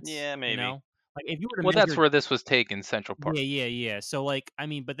chance. Yeah, maybe. Like if you were to Well, that's measure, where this was taken, Central Park. yeah. So like, I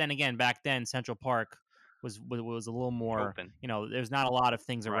mean, but then again, back then Central Park was a little more Open. There's not a lot of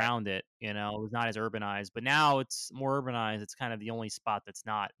things Right. around it. It was not as urbanized. But now it's more urbanized. It's kind of the only spot that's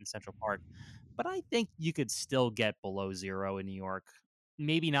not in Central Park. But I think you could still get below zero in New York.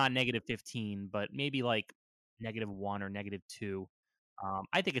 Maybe not -15, but maybe like -1 or -2.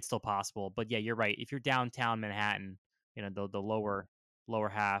 I think it's still possible. But yeah, you're right. If you're downtown Manhattan, the lower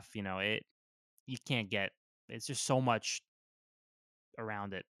half, you can't get. It's just so much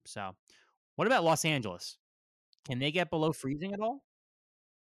around it. So, what about Los Angeles? Can they get below freezing at all?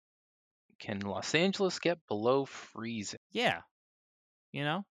 Can Los Angeles get below freezing? Yeah.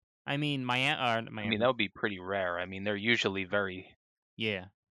 I mean, Miami. I mean, that would be pretty rare. I mean, they're usually Yeah.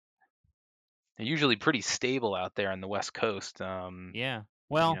 pretty stable out there on the West Coast. Yeah.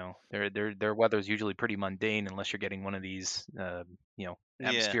 Well, their weather's usually pretty mundane unless you're getting one of these,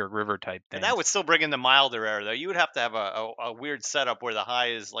 atmospheric river type And things. that would still bring in the milder air, though. You would have to have a weird setup where the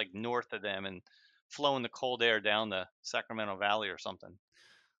high is like north of them and flowing the cold air down the Sacramento Valley or something.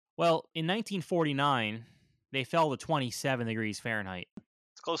 well, in 1949, they fell to 27 degrees Fahrenheit.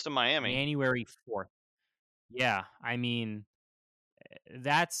 It's close to Miami. January 4th. Yeah, I mean,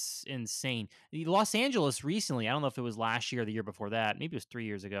 that's insane. Los Angeles recently, I don't know if it was last year or the year before that. Maybe it was 3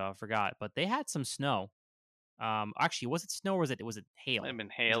 years ago. I forgot. But they had some snow. Actually, was it snow or was it hail? Might have been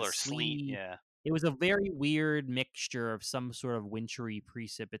hail Was it or sleet. Yeah. It was a very weird mixture of some sort of wintry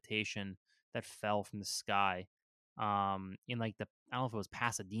precipitation that fell from the sky. In like I don't know if it was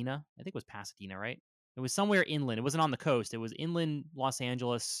Pasadena. I think it was Pasadena, right? It was somewhere inland. It wasn't on the coast. It was inland Los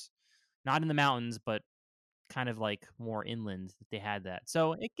Angeles, not in the mountains, but kind of like more inland that they had that.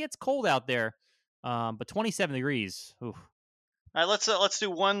 So it gets cold out there. But 27 degrees. Oof. All right, let's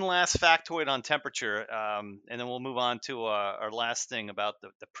do one last factoid on temperature, and then we'll move on to our last thing about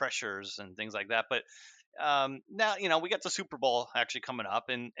the pressures and things like that. But now we got the Super Bowl actually coming up,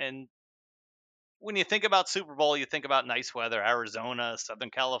 and when you think about Super Bowl, you think about nice weather, Arizona,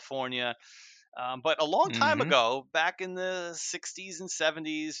 Southern California. But a long time Mm-hmm. ago, back in the 60s and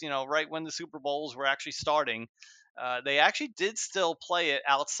 70s, right when the Super Bowls were actually starting, they actually did still play it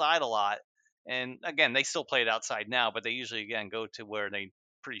outside a lot. And again, they still play it outside now, but they usually again go to where they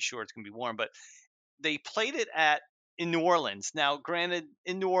pretty sure it's gonna be warm. But they played it at in New Orleans. Now, granted,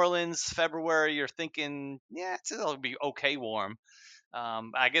 in New Orleans, February, you're thinking, yeah, it'll be okay warm.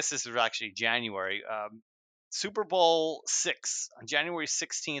 I guess this is actually January. Super Bowl six on January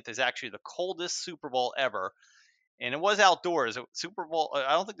 16th is actually the coldest Super Bowl ever, and it was outdoors. Super Bowl.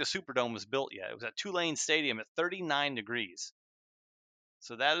 I don't think the Superdome was built yet. It was at Tulane Stadium at 39 degrees.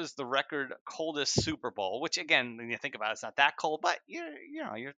 So that is the record coldest Super Bowl. Which again, when you think about it, it's not that cold, but you're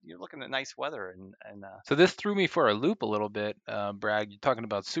looking at nice weather and So this threw me for a loop a little bit, Brad. You're talking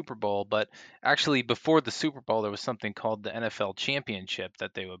about Super Bowl, but actually before the Super Bowl, there was something called the NFL Championship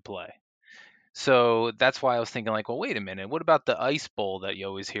that they would play. So that's why I was thinking, like, well, wait a minute. What about the Ice Bowl that you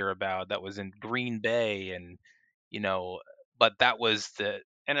always hear about that was in Green Bay and, you know, but that was the,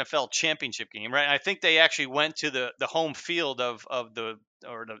 NFL championship game, right? I think they actually went to the home field of the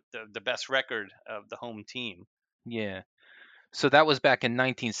best record of the home team. yeah. So that was back in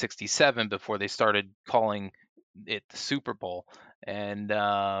 1967 before they started calling it the Super Bowl. And,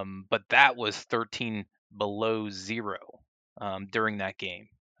 but that was 13 below zero during that game.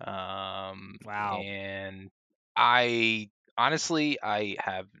 Wow. And I honestly, I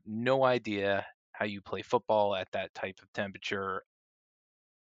have no idea how you play football at that type of temperature.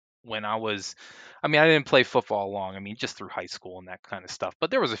 When I mean, I didn't play football long. I mean, just through high school and that kind of stuff. But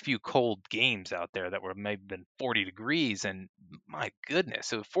there was a few cold games out there that were maybe been 40 degrees, and my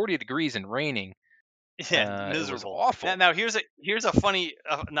goodness, it was 40 degrees and raining. Yeah, It was miserable. Now, awful. now here's a funny,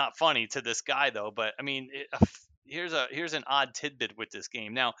 not funny to this guy though, but I mean, here's an odd tidbit with this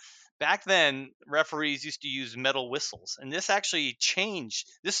game. Now, back then, referees used to use metal whistles, and this actually changed.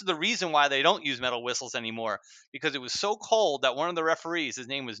 This is the reason why they don't use metal whistles anymore, because it was so cold that one of the referees, his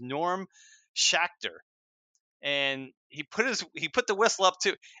name was Norm Schachter, and he put the whistle up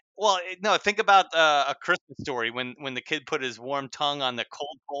to. Well, no, think about a Christmas Story when the kid put his warm tongue on the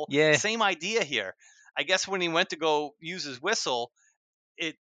cold pole. Yeah. Same idea here. I guess when he went to go use his whistle,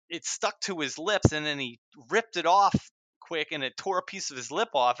 it it stuck to his lips, and then he ripped it off quick, and it tore a piece of his lip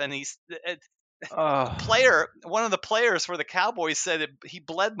off. And Oh, one of the players for the Cowboys said he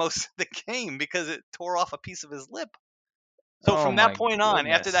bled most of the game because it tore off a piece of his lip. So oh from that my point on,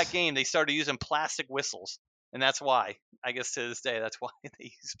 after that goodness. game, they started using plastic whistles, and that's why. I guess to this day, that's why they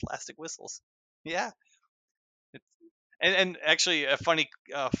use plastic whistles. Yeah, it's, and actually, a funny.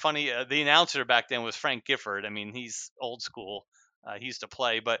 The announcer back then was Frank Gifford. I mean, he's old school. He used to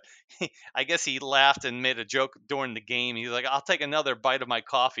play, but I guess he laughed and made a joke during the game. He's like, "I'll take another bite of my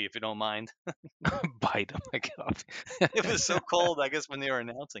coffee if you don't mind." Bite. Oh my It was so God. cold, I guess, when they were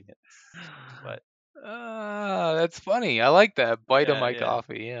announcing it. But That's funny. I like that. Bite of yeah, my yeah.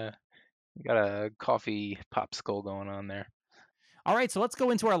 coffee. Yeah. You got a coffee popsicle going on there. All right, so let's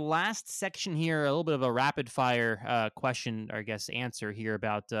go into our last section here, a little bit of a rapid fire question, or I guess answer here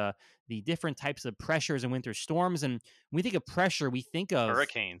about the different types of pressures and winter storms. And when we think of pressure, we think of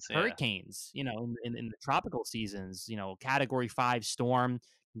Hurricanes, yeah. hurricanes, in the tropical seasons, category 5 storm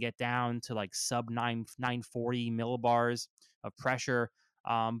can get down to like sub 940 millibars of pressure.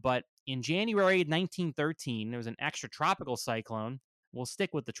 But in January 1913, there was an extra tropical cyclone. We'll stick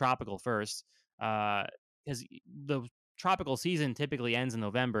with the tropical first. Because the tropical season typically ends in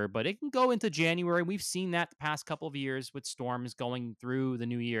November, but it can go into January. We've seen that the past couple of years with storms going through the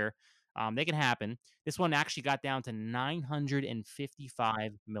new year. They can happen. This one actually got down to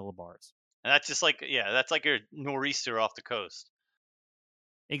 955 millibars. And that's just like, yeah, that's like your nor'easter off the coast.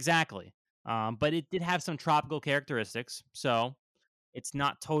 Exactly. But it did have some tropical characteristics. So it's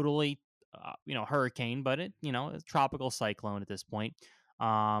not totally, hurricane, but it's tropical cyclone at this point.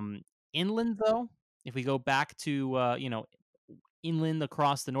 Inland, though, if we go back to, inland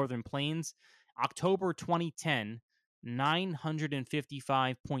across the northern plains, October 2010,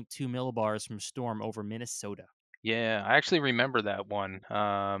 955.2 millibars from storm over Minnesota. Yeah, I actually remember that one.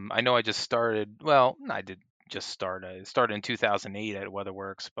 I know I just started. Well, I did just start. I started in 2008 at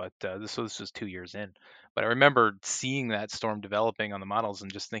WeatherWorks, but this was just 2 years in. But I remember seeing that storm developing on the models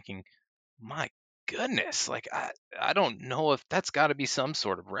and just thinking, my goodness, like I don't know if that's got to be some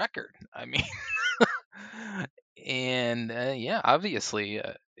sort of record. I mean, and yeah, obviously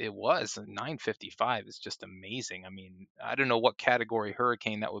it was 955 is just amazing. I mean, I don't know what category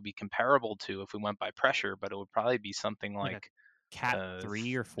hurricane that would be comparable to if we went by pressure, but it would probably be something Like a like cat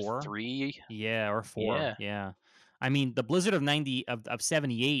 3 or 4. 3. Yeah, or 4. Yeah. Yeah. I mean, the blizzard of 90 of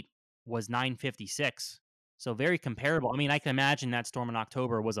 78 was 956. So very comparable. I mean, I can imagine that storm in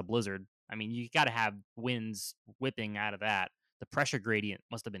October was a blizzard. I mean, you got to have winds whipping out of that. The pressure gradient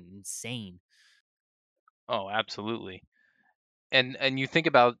must have been insane. Oh, absolutely. And you think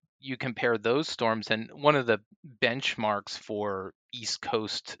about, you compare those storms, and one of the benchmarks for East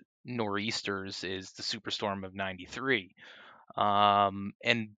Coast nor'easters is the superstorm of 93.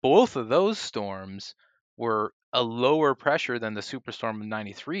 And both of those storms were a lower pressure than the superstorm of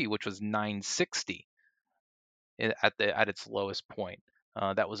 93, which was 960 at its lowest point.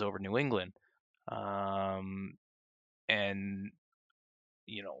 That was over New England. Um, and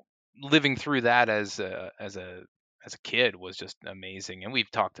you know, living through that as a kid was just amazing, and we've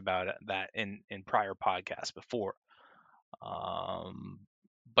talked about that in prior podcasts before. Um,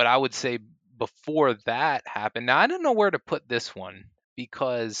 but I would say before that happened, now I don't know where to put this one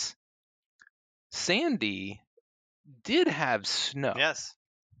because Sandy did have snow. Yes,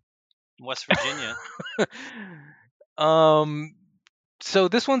 West Virginia. um, so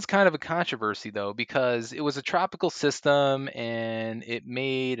this one's kind of a controversy though, because it was a tropical system and it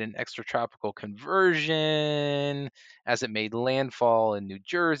made an extratropical conversion as it made landfall in New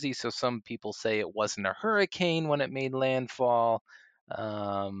Jersey. So some people say it wasn't a hurricane when it made landfall.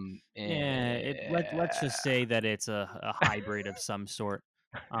 Yeah, let's just say that it's a hybrid of some sort.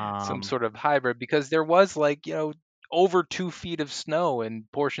 Some Um, sort of hybrid, because there was, like, over 2 feet of snow in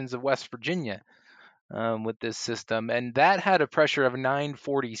portions of West Virginia, with this system, and that had a pressure of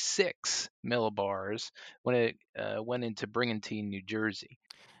 946 millibars when it went into Brigantine, New Jersey.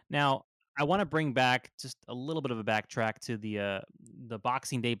 Now, I want to bring back just a little bit of a backtrack to the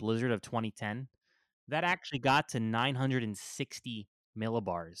Boxing Day blizzard of 2010. That actually got to 960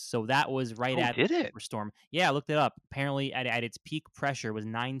 millibars. So that was right Oh, at the did it? superstorm. Yeah, I looked it up. Apparently, at its peak pressure was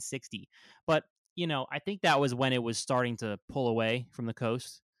 960. But I think that was when it was starting to pull away from the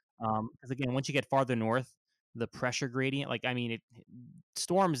coast. Because again, once you get farther north, the pressure gradient, like I mean,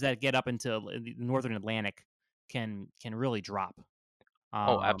 storms that get up into the northern Atlantic can really drop.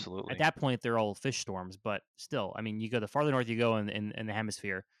 Oh, At absolutely. that point, they're all fish storms, but still, I mean, you go the farther north you go in the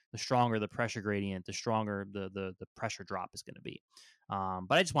hemisphere, the stronger the pressure gradient, the stronger the pressure drop is going to be.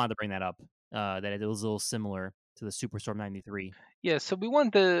 But I just wanted to bring that up, that it was a little similar to the Superstorm 93. Yeah, so we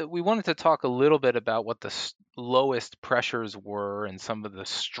wanted to talk a little bit about what the lowest pressures were and some of the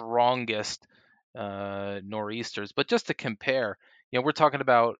strongest nor'easters. But just to compare, we're talking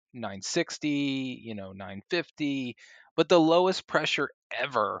about 960, 950, but the lowest pressure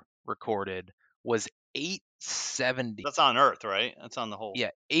ever recorded was 870. That's on Earth, right? That's on the whole.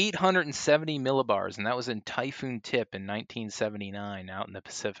 Yeah, 870 millibars, and that was in Typhoon Tip in 1979 out in the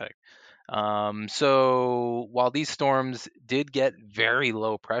Pacific. So while these storms did get very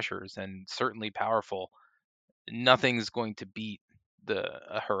low pressures and certainly powerful, nothing's going to beat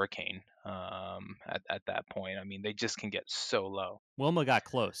a hurricane at that point. I mean, they just can get so low. Wilma got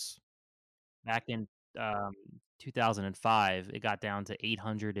close back in um, 2005. It got down to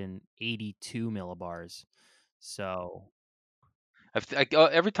 882 millibars. So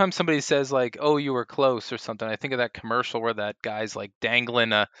Every time somebody says, like, "Oh, you were close" or something, I think of that commercial where that guy's like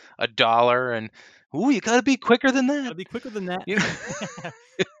dangling a dollar, and, "Ooh, you got to be quicker than that." gotta be quicker than that. You know?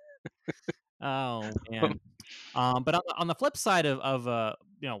 Oh man. But on the flip side of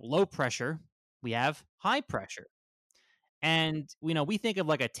low pressure, we have high pressure, and we think of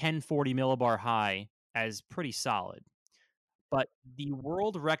like a 1040 millibar high as pretty solid. But the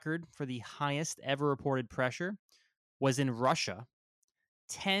world record for the highest ever reported pressure was in Russia,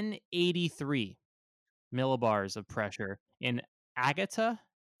 1083 millibars of pressure in Agata,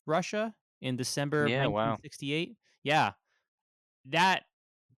 Russia, in December of Yeah, wow. 1968. Yeah, that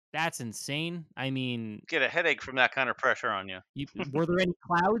that's insane. I mean, Get a headache from that kind of pressure on you. were there any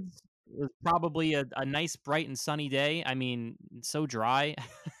clouds? It was probably a nice, bright, and sunny day. I mean, so dry.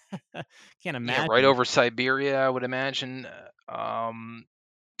 Can't Yeah, right imagine. over Siberia, I would imagine.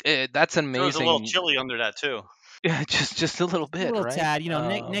 That's an So it was a little amazing. chilly under that too. Yeah, just a little A bit, little right? tad,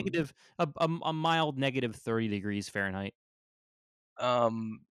 negative, a mild negative 30 degrees Fahrenheit.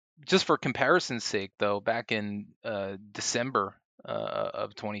 Um, just for comparison's sake, though, back in December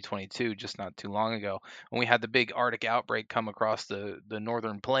of 2022, just not too long ago, when we had the big Arctic outbreak come across the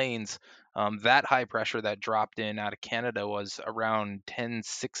northern plains, that high pressure that dropped in out of Canada was around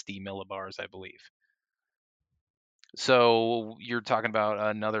 1060 millibars, I believe. So you're talking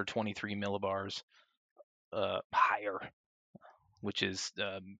about another 23 millibars higher, which is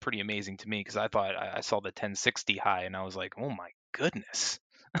pretty amazing to me because I thought I saw the 1060 high and I was like, oh my goodness.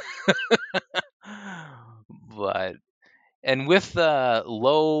 But and with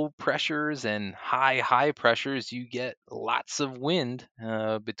low pressures and high pressures, you get lots of wind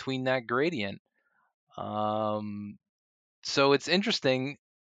between that gradient. Um, so it's interesting.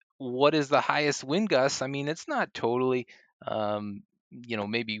 What is the highest wind gusts? I mean, it's not totally,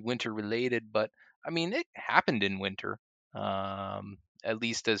 maybe winter related, but I mean, it happened in winter, at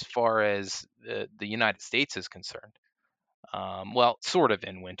least as far as the United States is concerned. Well, sort of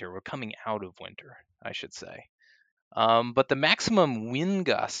in winter. We're coming out of winter, I should say. But the maximum wind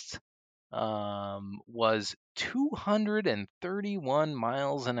gust was 231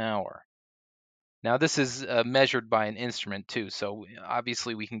 miles an hour. Now, this is measured by an instrument too, so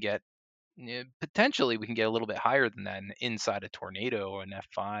obviously we can get potentially we can get a little bit higher than that inside a tornado or an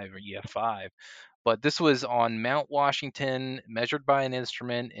F5 or EF5. But this was on Mount Washington, measured by an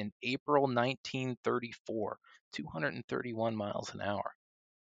instrument in April 1934, 231 miles an hour.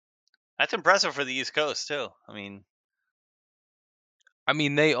 That's impressive for the East Coast too. I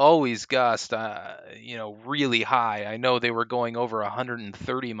mean, they always gust, really high. I know they were going over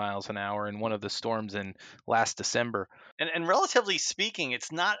 130 miles an hour in one of the storms in last December. And relatively speaking,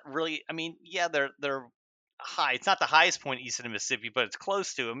 it's not really. Yeah, they're high. It's not the highest point east of the Mississippi, but it's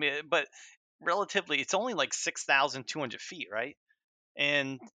close to. But relatively, it's only like 6,200 feet, right?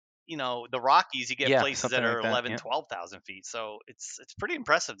 And the Rockies, you get Yeah, places that something are like that. 11, Yeah. 12,000 feet. So it's pretty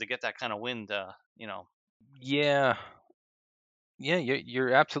impressive to get that kind of wind. Yeah. Yeah,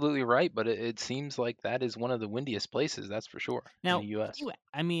 you're absolutely right, but it seems like that is one of the windiest places, that's for sure, in Now, the U.S.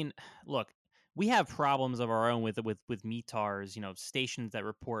 look, we have problems of our own with METARs, stations that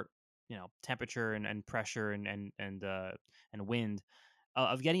report, temperature and pressure and wind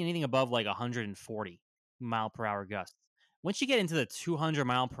of getting anything above like 140 mile per hour gusts. Once you get into the 200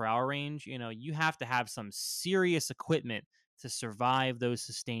 mile per hour range, you have to have some serious equipment to survive those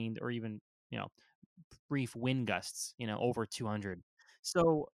sustained or even, you know, brief wind gusts, over 200.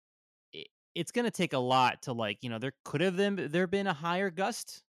 So it's going to take a lot to there could have been a higher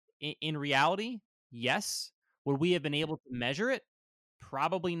gust in reality. Yes. Would we have been able to measure it?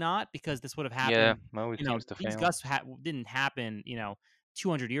 Probably not, because this would have Yeah, happened. always seems to These fail. gusts didn't happen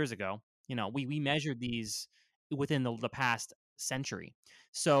 200 years ago. We measured these within the past century.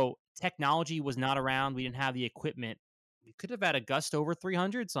 So technology was not around. We didn't have the equipment. We could have had a gust over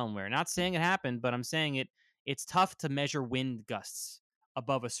 300 somewhere. Not saying it happened, but I'm saying it's tough to measure wind gusts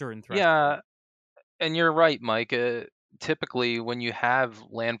above a certain threshold. Yeah, and you're right, Mike. Typically, when you have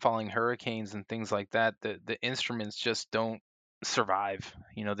landfalling hurricanes and things like that, the instruments just don't survive.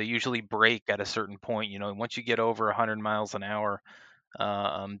 They usually break at a certain point. Once you get over 100 miles an hour,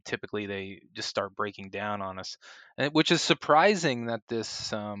 typically they just start breaking down on us, which is surprising that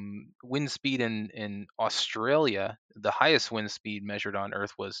this wind speed in Australia, the highest wind speed measured on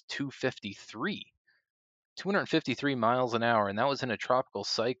Earth was 253 miles an hour, and that was in a tropical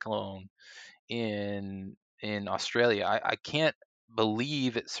cyclone in Australia. I can't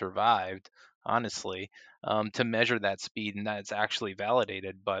believe it survived, honestly, to measure that speed and that it's actually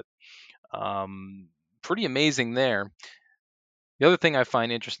validated, but pretty amazing there. The other thing I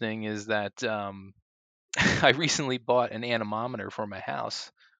find interesting is that I recently bought an anemometer for my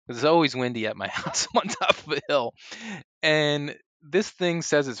house. It's always windy at my house. I'm on top of a hill. And this thing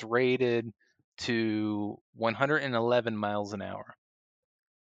says it's rated to 111 miles an hour.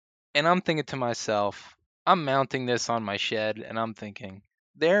 And I'm thinking to myself, I'm mounting this on my shed and I'm thinking,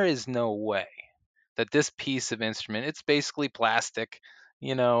 there is no way that this piece of instrument, it's basically plastic,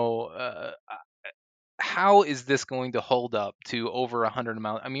 you know, how is this going to hold up to over 100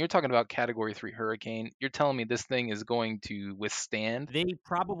 miles? I mean, you're talking about category 3 hurricane. You're telling me this thing is going to withstand? They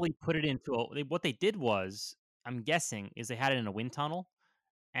probably put it into what they did was, I'm guessing, is they had it in a wind tunnel,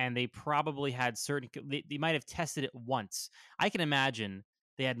 and they probably had they might have tested it once. I can imagine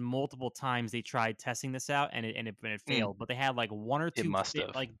they had multiple times they tried testing this out, and it Mm, failed. But they had like one or it two must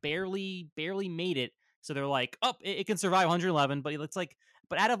have. like barely made it. So they're like, oh, it can survive 111, but it's like,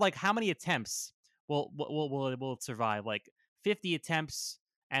 but out of like how many attempts will it survive? Like 50 attempts,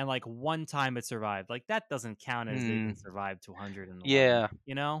 and like one time it survived. Like that doesn't count as they Hmm. can survive to 111. Yeah.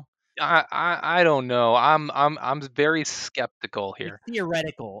 I don't know. I'm very skeptical It's here.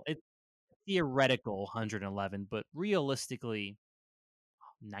 theoretical. It's theoretical 111, but realistically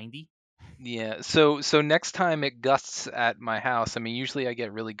 90. Yeah. So next time it gusts at my house, I mean, usually I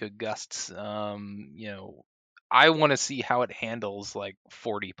get really good gusts. I want to see how it handles like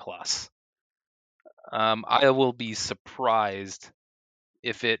 40 plus. I will be surprised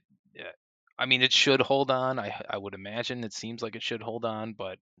if it. uh, I mean, it should hold on. I would imagine it seems like it should hold on,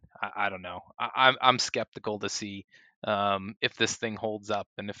 but I don't know. I'm skeptical to see if this thing holds up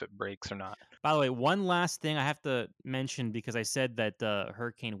and if it breaks or not. By the way, one last thing I have to mention because I said that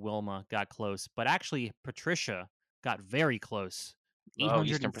Hurricane Wilma got close, but actually Patricia got very close. Oh,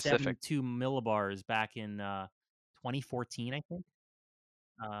 Eastern Pacific. 872 millibars back in 2014, I think.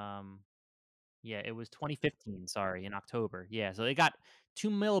 Um, yeah, it was 2015. Sorry, in October. Yeah, so they got 2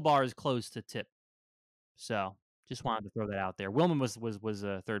 millibars close to tip. So just wanted to throw that out there. Wilma was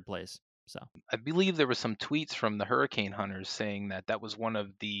third place. So I believe there was some tweets from the hurricane hunters saying that that was one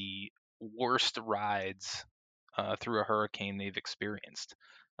of the worst rides through a hurricane they've experienced.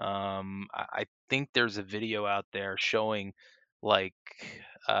 I think there's a video out there showing like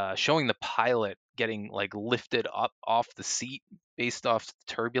showing the pilot getting like lifted up off the seat based off the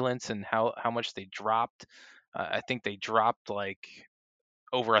turbulence and how much they dropped. I think they dropped like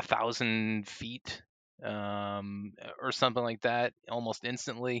over 1,000 feet or something like that almost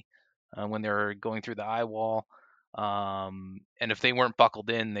instantly when they're going through the eye wall. And if they weren't buckled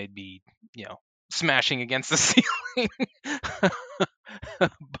in, they'd be, smashing against the ceiling.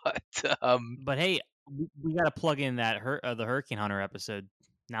 but but hey, we got to plug in that the Hurricane Hunter episode.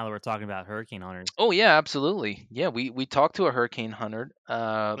 Now that we're talking about hurricane hunters, oh yeah, absolutely. Yeah, we talked to a hurricane hunter,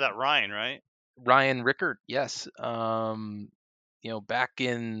 That Ryan, right? Ryan Rickert. Yes, back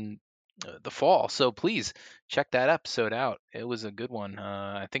in the fall. So please check that episode out. It was a good one.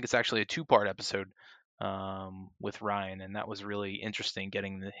 I think it's actually a two-part episode with Ryan, and that was really interesting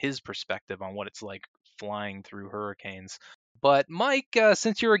getting his perspective on what it's like flying through hurricanes. But Mike,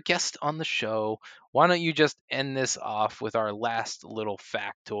 since you're a guest on the show, why don't you just end this off with our last little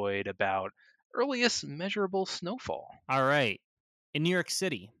factoid about earliest measurable snowfall? all right. In New York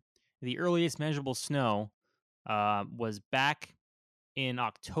City, the earliest measurable snow was back in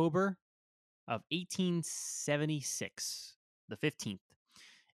October of 1876, the 15th.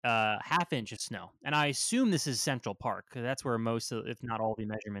 Half inch of snow, and I assume this is Central Park because that's where most of, if not all, the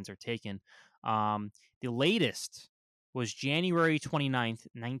measurements are taken. The latest was January 29th,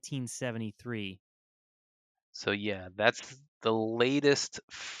 1973. So yeah, that's the latest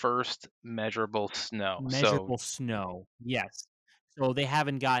first measurable snow. So Measurable snow, yes. So they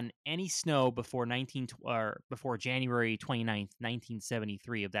haven't gotten any snow before 19 or before January 29th,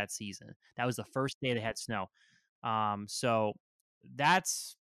 1973 of that season. That was the first day they had snow. So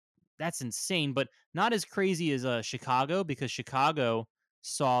that's insane, but not as crazy as Chicago, because Chicago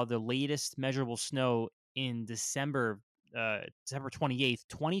saw the latest measurable snow in December 28th,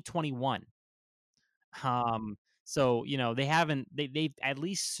 2021. So they haven't they've at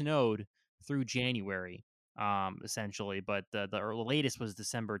least snowed through January, essentially, but the latest was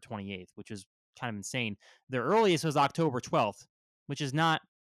December 28th, which is kind of insane. The earliest was October 12th, which is not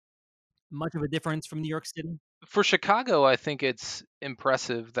much of a difference from New York City. for Chicago, I think it's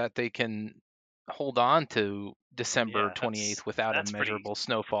impressive that they can hold on to December Yeah, 28th without a that's pretty. measurable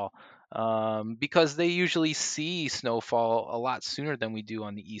snowfall, because they usually see snowfall a lot sooner than we do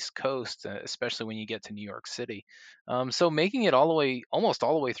on the East Coast, especially when you get to New York City. So making it almost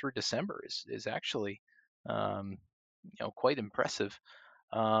all the way through December is actually, um, quite impressive.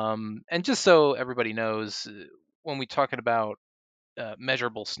 And just so everybody knows, when we're talking about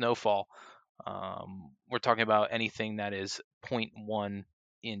measurable snowfall, we're talking about anything that is zero point 0.1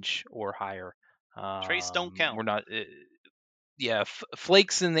 inch or higher. Trace don't count. We're not, yeah,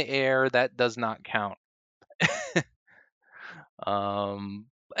 flakes in the air, that does not count. And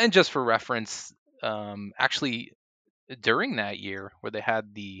just for reference, actually, during that year where they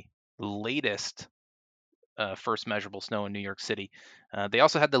had the latest first measurable snow in New York City, they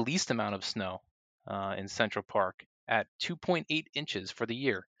also had the least amount of snow in Central Park at 2.8 inches for the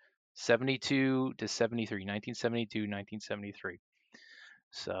year, 72 to 73, 1972, 1973.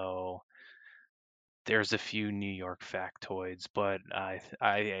 So there's a few New York factoids, but I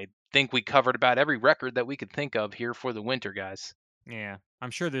think we covered about every record that we could think of here for the winter, guys. Yeah,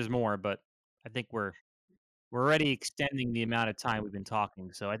 I'm sure there's more, but I think we're already extending the amount of time we've been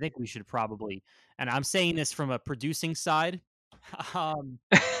talking. So I think we should probably, and I'm saying this from a producing side,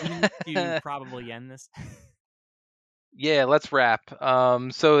 we need to probably end this. Yeah, let's wrap.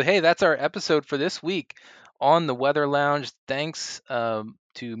 So hey, that's our episode for this week on the Weather Lounge. Thanks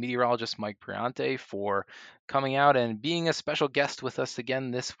to meteorologist Mike Priante for coming out and being a special guest with us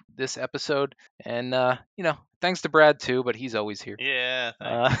again this episode. And thanks to Brad too, but he's always here. Yeah,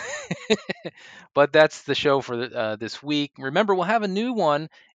 thanks. But that's the show for this week. Remember, we'll have a new one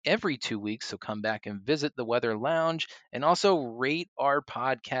every 2 weeks, so come back and visit the Weather Lounge and also rate our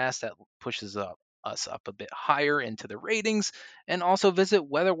podcast. That pushes us up a bit higher into the ratings. And also visit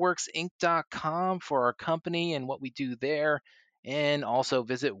weatherworksinc.com for our company and what we do there. And also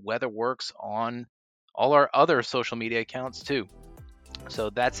visit WeatherWorks on all our other social media accounts too. So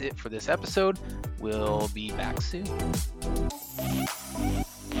that's it for this episode. We'll be back soon.